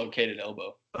dislocated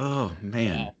elbow. Oh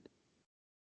man.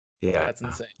 Yeah, that's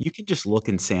insane. You can just look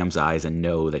in Sam's eyes and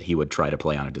know that he would try to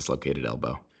play on a dislocated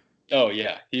elbow. Oh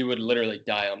yeah, he would literally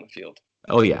die on the field.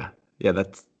 Oh yeah,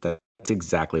 that's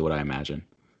exactly what I imagine.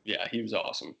 Yeah, he was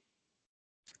awesome.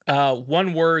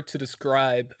 One word to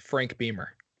describe Frank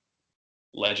Beamer.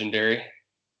 Legendary.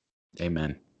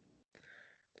 Amen.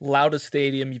 Loudest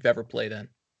stadium you've ever played in.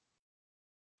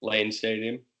 Lane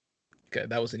Stadium. Okay,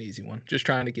 that was an easy one. Just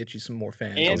trying to get you some more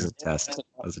fans. That was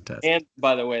a test. And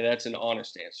by the way, that's an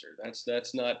honest answer.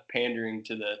 That's not pandering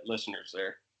to the listeners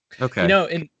there. Okay.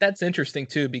 And that's interesting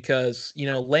too, because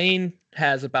Lane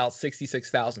has about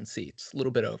 66,000 seats, a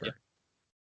little bit over.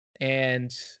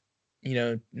 And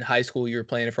in high school you were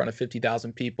playing in front of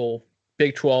 50,000 people.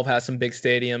 Big 12 has some big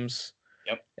stadiums.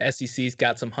 Yep. SEC's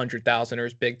got some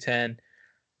 100,000ers. Big 10.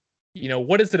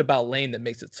 What is it about Lane that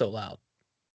makes it so loud?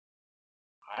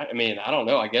 I mean, I don't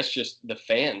know. I guess just the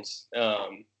fans.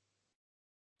 I've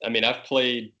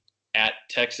played at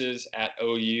Texas, at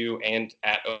OU, and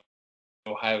at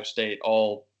Ohio State,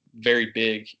 all very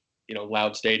big,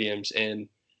 loud stadiums. And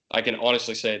I can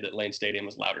honestly say that Lane Stadium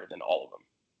is louder than all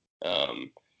of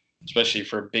them, especially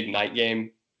for a big night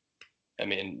game. I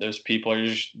mean, those people are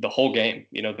just the whole game.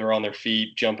 You know, they're on their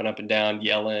feet, jumping up and down,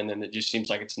 yelling, and it just seems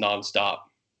like it's nonstop.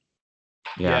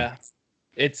 Yeah.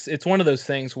 It's one of those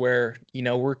things where, you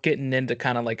know, we're getting into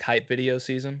kind of like hype video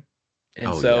season.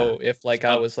 And if like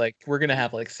I was like, we're gonna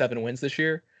have like 7 wins this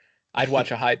year, I'd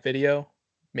watch a hype video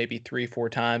maybe 3-4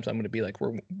 times. I'm gonna be like,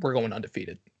 we're going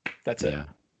undefeated. That's it.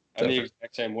 I'm the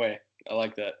exact same way. I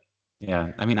like that.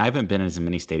 Yeah, I mean, I haven't been in as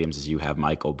many stadiums as you have,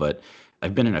 Michael, but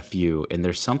I've been in a few, and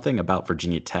there's something about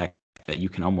Virginia Tech that you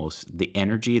can almost, the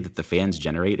energy that the fans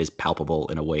generate is palpable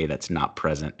in a way that's not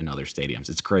present in other stadiums.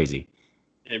 It's crazy.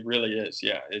 It really is.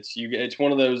 Yeah, it's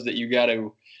one of those that you got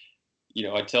to, you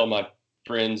know, I tell my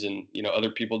friends and, you know,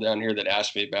 other people down here that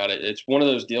ask me about it. It's one of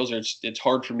those deals where it's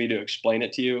hard for me to explain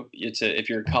it to you. If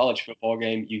you're a college football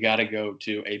game, you got to go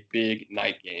to a big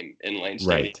night game in Lane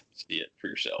Stadium to see it for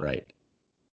yourself. Right.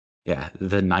 Yeah,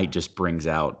 the night just brings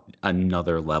out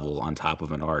another level on top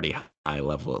of an already high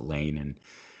level at Lane, and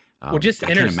just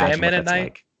enter Sandman at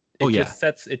night. Like.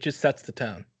 It just sets the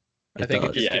tone. I think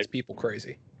it just gets people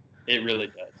crazy. It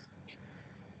really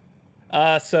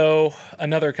does. So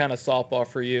another kind of softball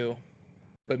for you,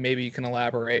 but maybe you can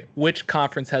elaborate. Which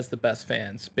conference has the best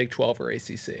fans, Big 12 or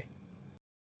ACC?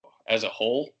 As a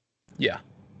whole? Yeah.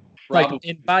 Probably. Like,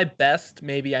 and by best,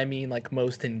 maybe I mean like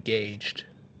most engaged.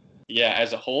 Yeah,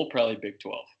 as a whole, probably Big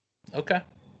 12. Okay.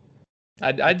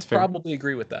 I'd probably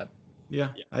agree with that.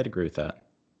 Yeah, I'd agree with that.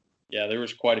 Yeah, there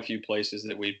was quite a few places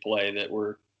that we play that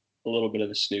were a little bit of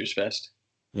a snooze fest.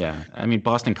 Yeah, I mean,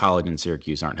 Boston College and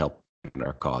Syracuse aren't helping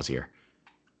our cause here.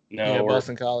 No, yeah,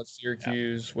 Boston College,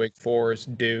 Syracuse, Wake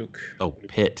Forest, Duke. Oh,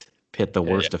 Pitt, the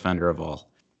worst offender of all.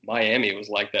 Miami was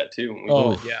like that too.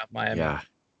 Miami. Yeah,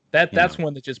 that's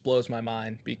one that just blows my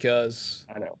mind because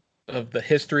I know of the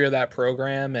history of that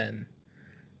program, and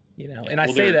you know, and I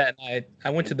say that, and I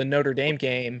went to the Notre Dame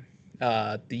game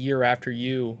the year after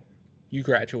you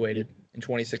graduated in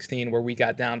 2016, where we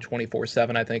got down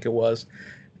 24-7, I think it was.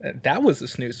 That was a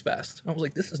snooze fest. I was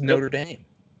like, this is Notre Dame,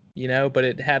 you know, but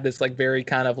it had this like very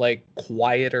kind of like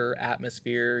quieter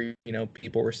atmosphere. You know,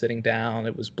 people were sitting down.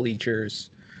 It was bleachers.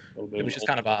 It was just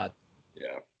kind of odd.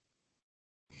 Yeah.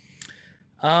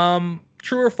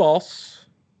 True or false?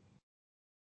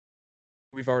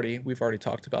 We've already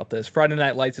talked about this. Friday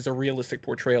Night Lights is a realistic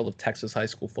portrayal of Texas high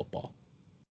school football.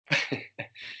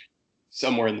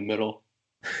 Somewhere in the middle.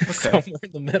 Okay. Somewhere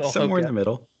in the middle. Somewhere in the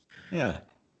middle. Yeah.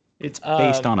 It's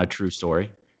based on a true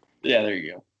story. Yeah, there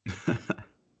you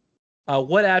go.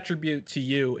 What attribute to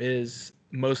you is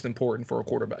most important for a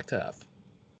quarterback to have?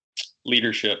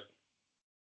 Leadership.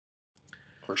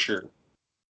 For sure.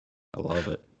 I love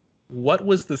it. What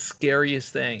was the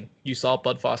scariest thing you saw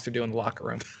Bud Foster do in the locker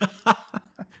room?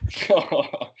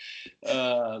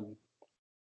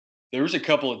 There was a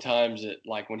couple of times that,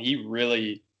 like, when he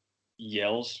really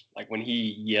yells,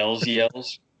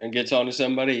 and gets onto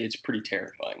somebody, it's pretty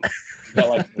terrifying. Got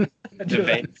like the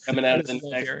vein coming out of the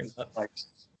neck, like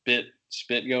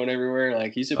spit going everywhere.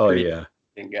 Like, he's a pretty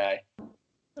guy.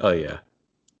 Oh yeah.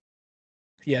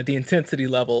 Yeah, the intensity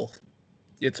level,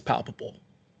 it's palpable.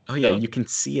 Oh yeah, you can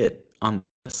see it on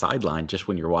the sideline just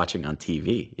when you're watching on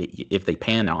TV. If they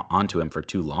pan onto him for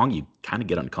too long, you kind of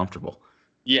get uncomfortable.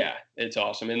 Yeah, it's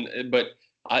awesome. But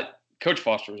Coach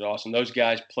Foster was awesome. Those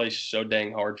guys play so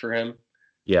dang hard for him.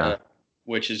 Yeah.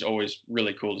 Which is always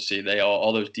really cool to see. They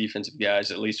all those defensive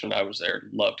guys, at least when I was there,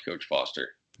 loved Coach Foster.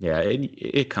 Yeah,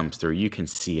 it comes through. You can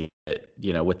see it,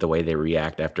 you know, with the way they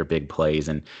react after big plays,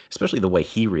 and especially the way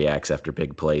he reacts after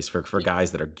big plays. For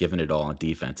guys that are giving it all on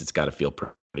defense, it's got to feel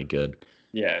pretty good.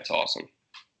 Yeah, it's awesome.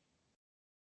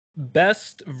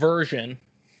 Best version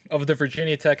of the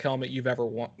Virginia Tech helmet you've ever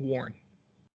worn?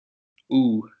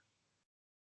 Ooh.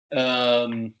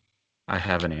 I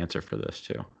have an answer for this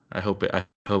too. I hope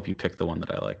you pick the one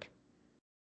that I like.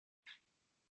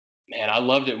 Man, I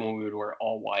loved it when we would wear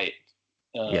all white.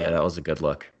 Yeah, that was a good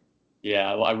look.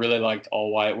 Yeah, I really liked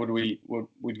all white.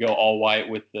 We'd go all white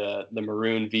with the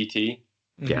maroon VT.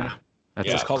 Yeah, that's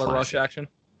just color rush action.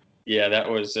 Yeah, that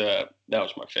was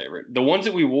my favorite. The ones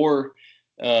that we wore,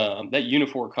 that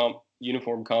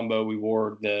uniform combo we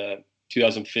wore the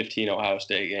 2015 Ohio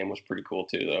State game was pretty cool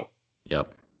too, though.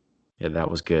 Yep. Yeah, that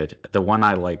was good. The one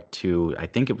I liked too, I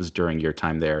think it was during your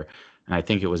time there, and I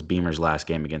think it was Beamer's last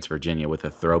game against Virginia with a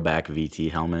throwback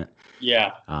VT helmet.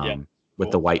 Yeah. With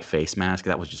the white face mask.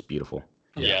 That was just beautiful.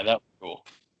 Yeah, that was cool.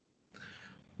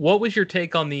 What was your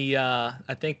take on the,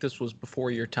 I think this was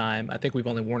before your time. I think we've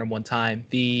only worn them one time.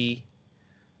 The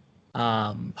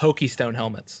Hokie Stone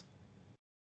helmets.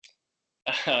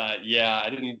 Yeah,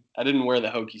 I didn't wear the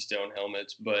Hokie Stone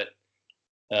helmets, but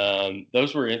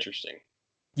those were interesting.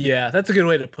 Yeah, that's a good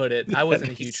way to put it. I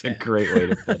wasn't a huge fan. That's a great way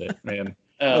to put it, man.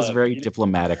 That was very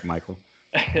diplomatic, Michael.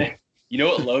 You know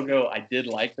what logo I did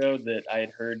like though that I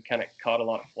had heard kind of caught a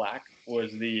lot of flack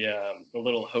was the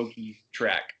little Hokie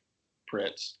track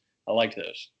prints. I liked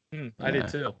those. I did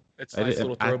too. It's a nice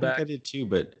little throwback. I think I did too,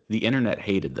 but the internet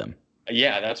hated them.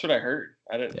 Yeah, that's what I heard.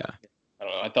 I don't know.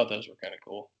 I thought those were kind of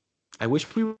cool. I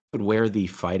wish we would wear the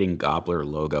Fighting Gobbler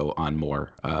logo on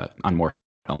more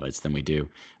helmets than we do.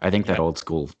 I think that old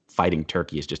school Fighting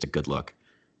Turkey is just a good look.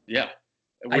 Yeah.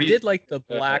 I did like the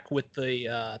black with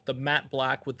the matte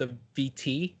black with the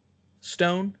VT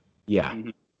stone. Yeah. Mm-hmm.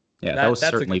 Yeah, that was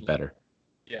certainly better.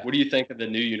 Yeah. What do you think of the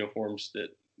new uniforms that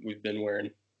we've been wearing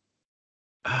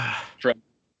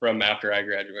from after I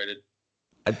graduated?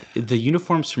 The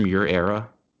uniforms from your era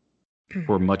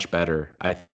were much better,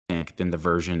 I think, than the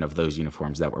version of those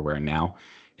uniforms that we're wearing now.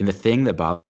 And the thing that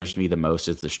bothers me the most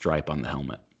is the stripe on the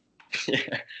helmet.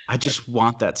 Yeah. I just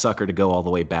want that sucker to go all the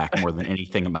way back more than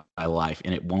anything in my life,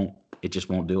 and it just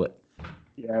won't do it.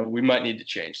 Yeah, we might need to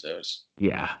change those.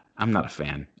 Yeah, I'm not a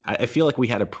fan. I feel like we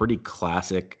had a pretty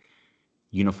classic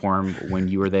uniform when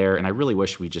you were there, and I really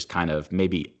wish we just kind of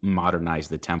maybe modernized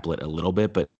the template a little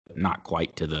bit, but not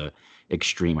quite to the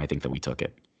extreme I think that we took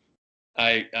it.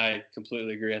 I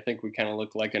completely agree. I think we kind of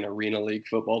look like an Arena League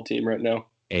football team right now.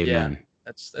 Amen.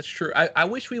 Yeah, that's true. I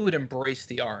wish we would embrace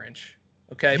the orange.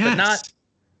 Okay, yes.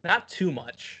 But not too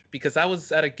much, because I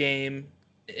was at a game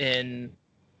in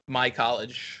my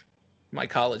college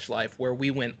life where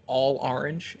we went all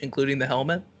orange, including the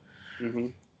helmet. Mm-hmm.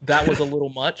 That was a little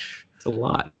much. It's a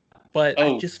lot. But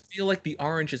I just feel like the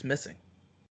orange is missing.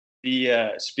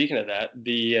 The speaking of that,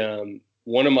 the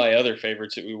one of my other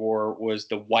favorites that we wore was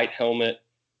the white helmet,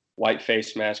 white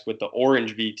face mask with the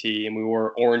orange VT, and we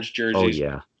wore orange jerseys. Oh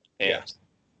yeah. Yeah.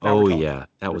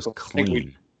 That was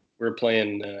clean. We were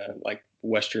playing like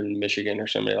Western Michigan or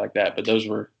something like that, but those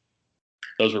were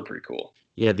pretty cool.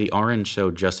 Yeah, the orange. So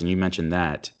Justin, you mentioned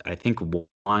that. I think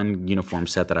one uniform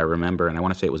set that I remember, and I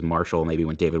want to say it was Marshall, maybe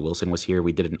when David Wilson was here,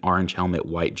 we did an orange helmet,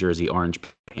 white jersey, orange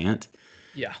pant.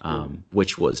 Yeah.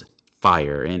 Which was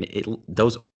fire, and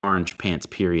those orange pants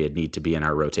period need to be in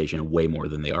our rotation way more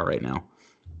than they are right now.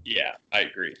 Yeah, I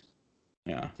agree.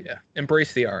 Yeah.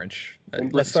 Embrace the orange.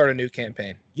 Let's start a new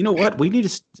campaign. You know what? We need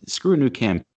to screw a new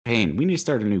campaign. We need to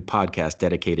start a new podcast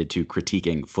dedicated to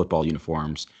critiquing football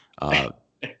uniforms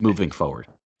moving forward.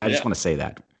 I just want to say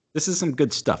that. This is some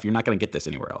good stuff. You're not going to get this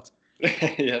anywhere else.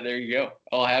 Yeah, there you go.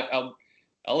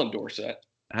 I'll endorse that.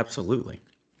 Absolutely.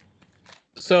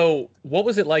 So, what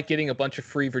was it like getting a bunch of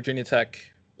free Virginia Tech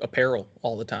apparel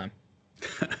all the time?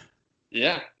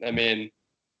 Yeah, I mean,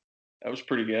 that was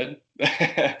pretty good.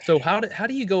 So how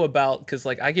do you go about? Because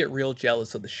like I get real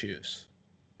jealous of the shoes.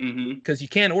 Because you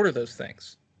can't order those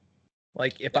things.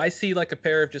 Like if I see like a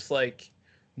pair of just like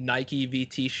Nike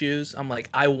VT shoes, I'm like,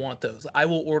 I want those. I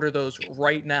will order those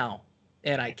right now,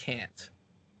 and I can't.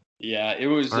 Yeah, it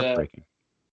was.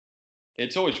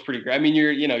 It's always pretty great. I mean,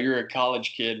 you're a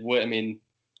college kid.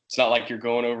 It's not like you're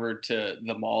going over to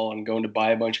the mall and going to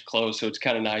buy a bunch of clothes. So it's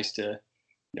kind of nice to,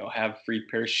 have a free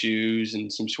pair of shoes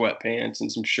and some sweatpants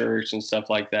and some shirts and stuff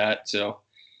like that. So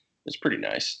it's pretty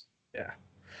nice.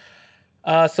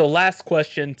 Yeah. So last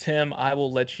question, Tim, I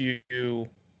will let you do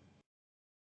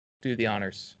the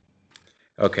honors.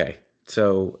 Okay.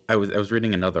 So I was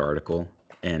reading another article,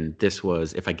 and this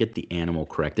was, if I get the animal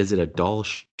correct, is it a Dall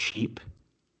sheep?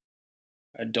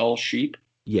 A Dall sheep?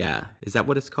 Yeah. Is that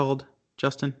what it's called,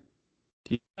 Justin?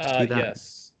 Do you see that?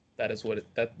 Yes. That is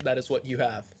what you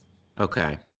have.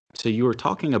 Okay. So you were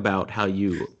talking about how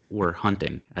you were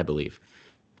hunting, I believe.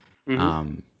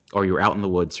 Mm-hmm. Or you were out in the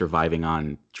woods surviving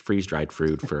on freeze-dried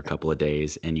food for a couple of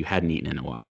days, and you hadn't eaten in a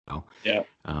while. Yeah.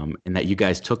 And that you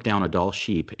guys took down a Dall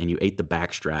sheep, and you ate the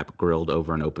backstrap grilled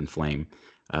over an open flame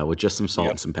with just some salt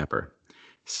and some pepper.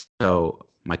 So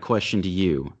my question to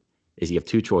you is, you have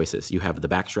two choices. You have the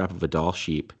backstrap of a Dall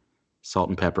sheep, salt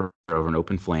and pepper over an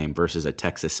open flame, versus a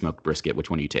Texas smoked brisket. Which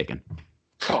one are you taking?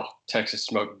 Oh, Texas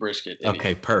smoked brisket.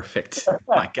 Okay, perfect.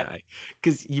 My guy.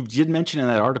 Because you did mention in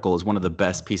that article is one of the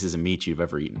best pieces of meat you've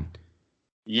ever eaten.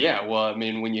 Yeah, well,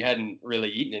 when you hadn't really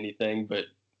eaten anything but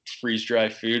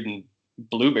freeze-dried food and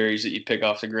blueberries that you pick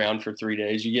off the ground for 3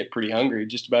 days, you get pretty hungry.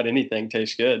 Just about anything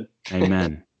tastes good.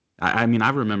 Amen. I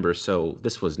remember, so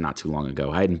this was not too long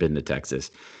ago. I hadn't been to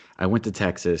Texas. I went to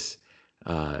Texas,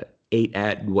 ate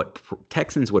at what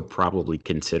Texans would probably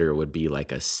consider would be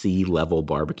like a C-level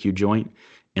barbecue joint,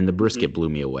 and the brisket blew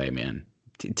me away, man.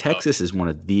 Texas is one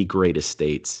of the greatest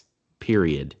states,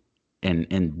 period,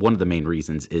 and one of the main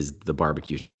reasons is the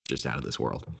barbecue just out of this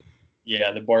world.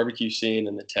 Yeah, the barbecue scene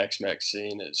and the Tex-Mex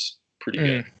scene is pretty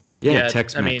good. Yeah,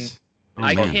 Tex-Mex.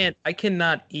 I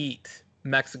cannot eat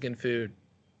Mexican food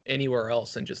anywhere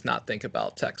else and just not think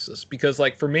about Texas, because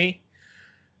like for me,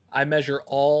 I measure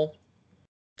all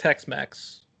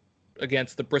Tex-Mex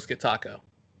against the brisket taco.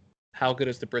 How good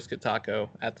is the brisket taco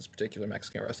at this particular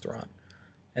Mexican restaurant?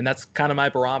 And that's kind of my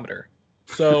barometer.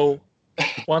 So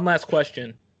one last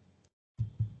question.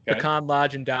 Okay. Pecan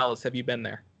Lodge in Dallas, have you been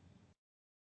there?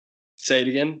 Say it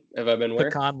again. Have I been where?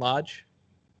 Pecan Lodge?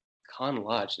 Pecan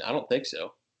Lodge. I don't think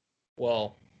so.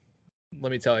 Well,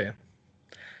 let me tell you.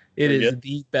 It is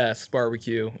the best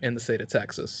barbecue in the state of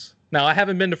Texas. Now, I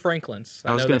haven't been to Franklin's.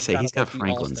 I was going to say, he's got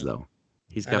Franklin's, though.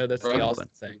 I know that's the Austin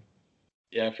thing.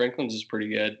 Yeah, Franklin's is pretty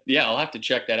good. Yeah, I'll have to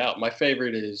check that out. My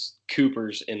favorite is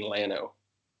Cooper's in Llano.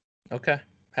 Okay.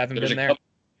 Haven't been there.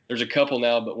 There's a couple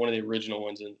now, but one of the original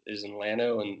ones is in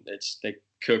Llano, and they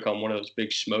cook on one of those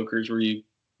big smokers where you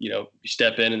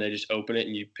step in and they just open it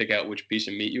and you pick out which piece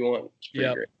of meat you want. It's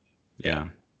pretty great. Yeah.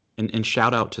 And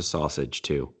shout out to sausage,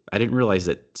 too. I didn't realize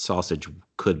that sausage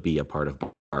could be a part of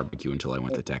barbecue until I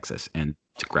went to Texas, and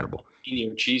it's incredible.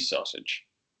 Cheese sausage.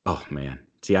 Oh, man.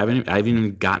 See, I haven't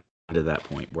even gotten to that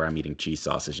point where I'm eating cheese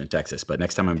sausage in Texas, but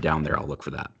next time I'm down there, I'll look for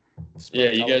that.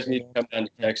 Yeah, you guys need to come down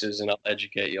to Texas, and I'll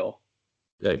educate y'all.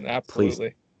 Hey,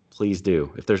 absolutely. Please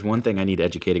do. If there's one thing I need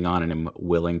educating on and I'm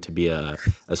willing to be a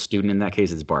student in that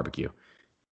case, it's barbecue.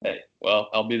 Hey, well,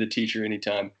 I'll be the teacher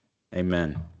anytime.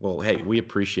 Amen. Well, hey, we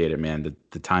appreciate it, man.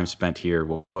 The time spent here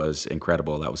was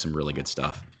incredible. That was some really good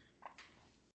stuff.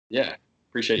 Yeah,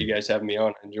 appreciate you guys having me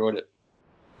on. I enjoyed it.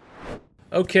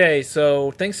 Okay,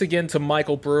 so thanks again to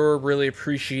Michael Brewer. Really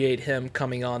appreciate him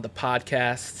coming on the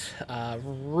podcast.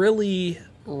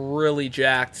 Really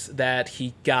jacked that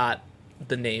he got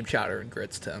the name Chowder and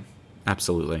Grits, Tim.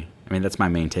 Absolutely. I mean, that's my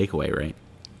main takeaway, right?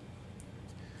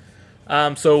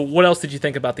 So what else did you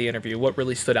think about the interview? What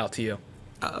really stood out to you?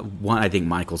 One, I think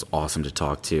Michael's awesome to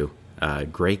talk to.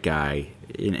 Great guy.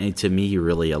 And to me,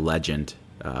 really a legend.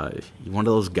 One of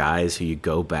those guys who you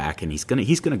go back and he's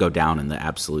gonna go down in the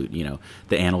absolute,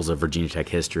 the annals of Virginia Tech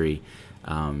history.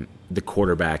 The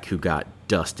quarterback who got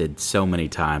dusted so many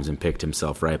times and picked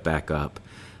himself right back up.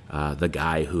 The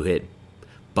guy who hit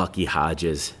Bucky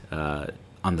Hodges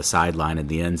on the sideline in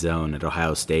the end zone at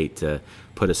Ohio State to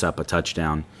put us up a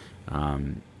touchdown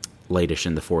late-ish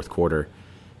in the fourth quarter.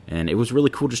 And it was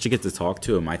really cool just to get to talk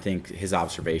to him. I think his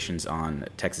observations on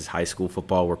Texas high school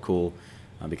football were cool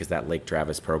because that Lake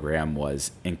Travis program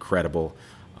was incredible.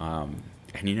 And,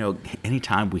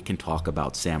 anytime we can talk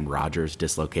about Sam Rogers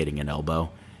dislocating an elbow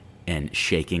and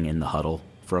shaking in the huddle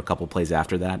for a couple plays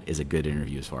after that is a good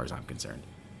interview as far as I'm concerned.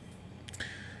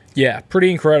 Yeah,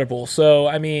 pretty incredible. So,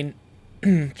 I mean,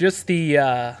 just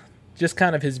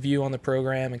kind of his view on the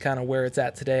program and kind of where it's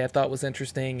at today I thought was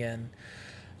interesting. And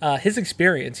his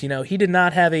experience, he did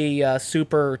not have a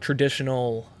super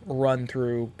traditional run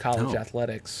through college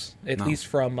athletics, at least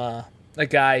from a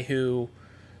guy who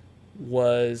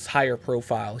was higher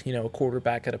profile, a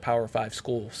quarterback at a Power 5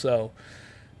 school. So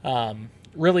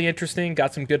really interesting,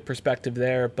 got some good perspective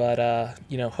there, but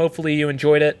hopefully you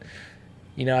enjoyed it.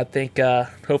 I think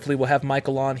hopefully we'll have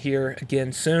Michael on here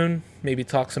again soon, maybe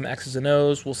talk some X's and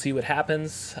O's. We'll see what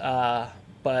happens.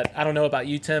 But I don't know about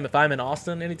you, Tim. If I'm in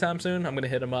Austin anytime soon, I'm going to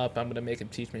hit him up. I'm going to make him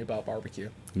teach me about barbecue.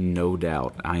 No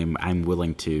doubt. I'm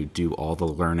willing to do all the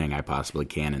learning I possibly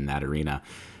can in that arena.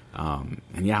 And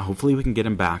yeah, hopefully we can get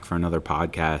him back for another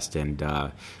podcast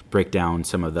and break down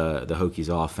some of the Hokies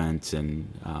offense and,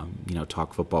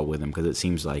 talk football with him because it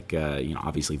seems like,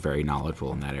 obviously very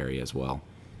knowledgeable in that area as well.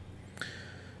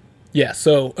 Yeah,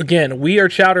 so again, we are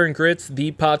Chowder and Grits,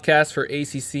 the podcast for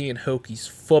ACC and Hokies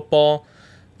football.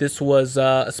 This was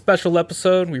a special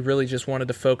episode. We really just wanted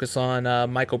to focus on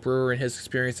Michael Brewer and his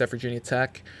experience at Virginia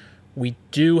Tech. We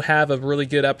do have a really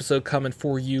good episode coming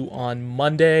for you on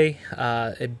Monday.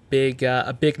 A big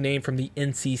name from the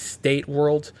NC State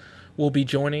world will be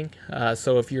joining.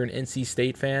 So if you're an NC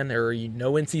State fan or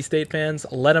NC State fans,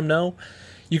 let them know.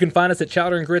 You can find us at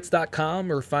chowderandgrits.com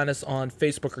or find us on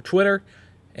Facebook or Twitter.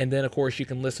 And then, of course, you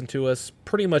can listen to us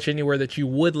pretty much anywhere that you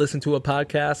would listen to a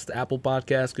podcast: Apple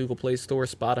Podcasts, Google Play Store,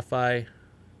 Spotify,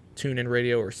 TuneIn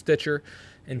Radio, or Stitcher.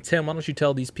 And Tim, why don't you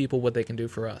tell these people what they can do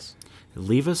for us?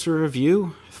 Leave us a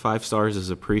review. 5 stars is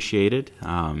appreciated.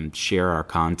 Share our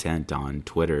content on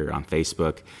Twitter, on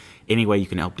Facebook. Any way you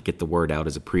can help to get the word out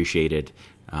is appreciated.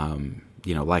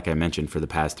 Like I mentioned for the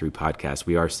past 3 podcasts,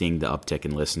 we are seeing the uptick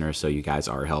in listeners, so you guys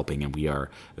are helping, and we are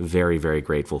very, very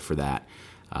grateful for that.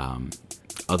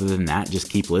 Other than that, just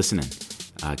keep listening.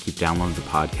 Keep downloading the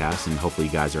podcast, and hopefully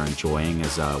you guys are enjoying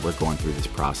as we're going through this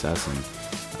process and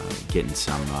getting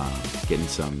some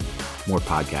more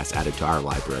podcasts added to our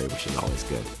library, which is always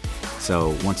good.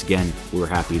 So once again, we were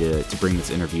happy to bring this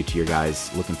interview to you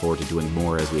guys. Looking forward to doing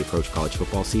more as we approach college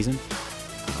football season.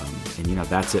 And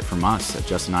that's it from us.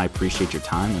 Justin and I appreciate your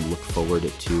time and look forward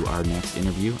to our next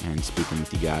interview and speaking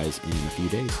with you guys in a few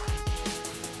days.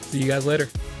 See you guys later.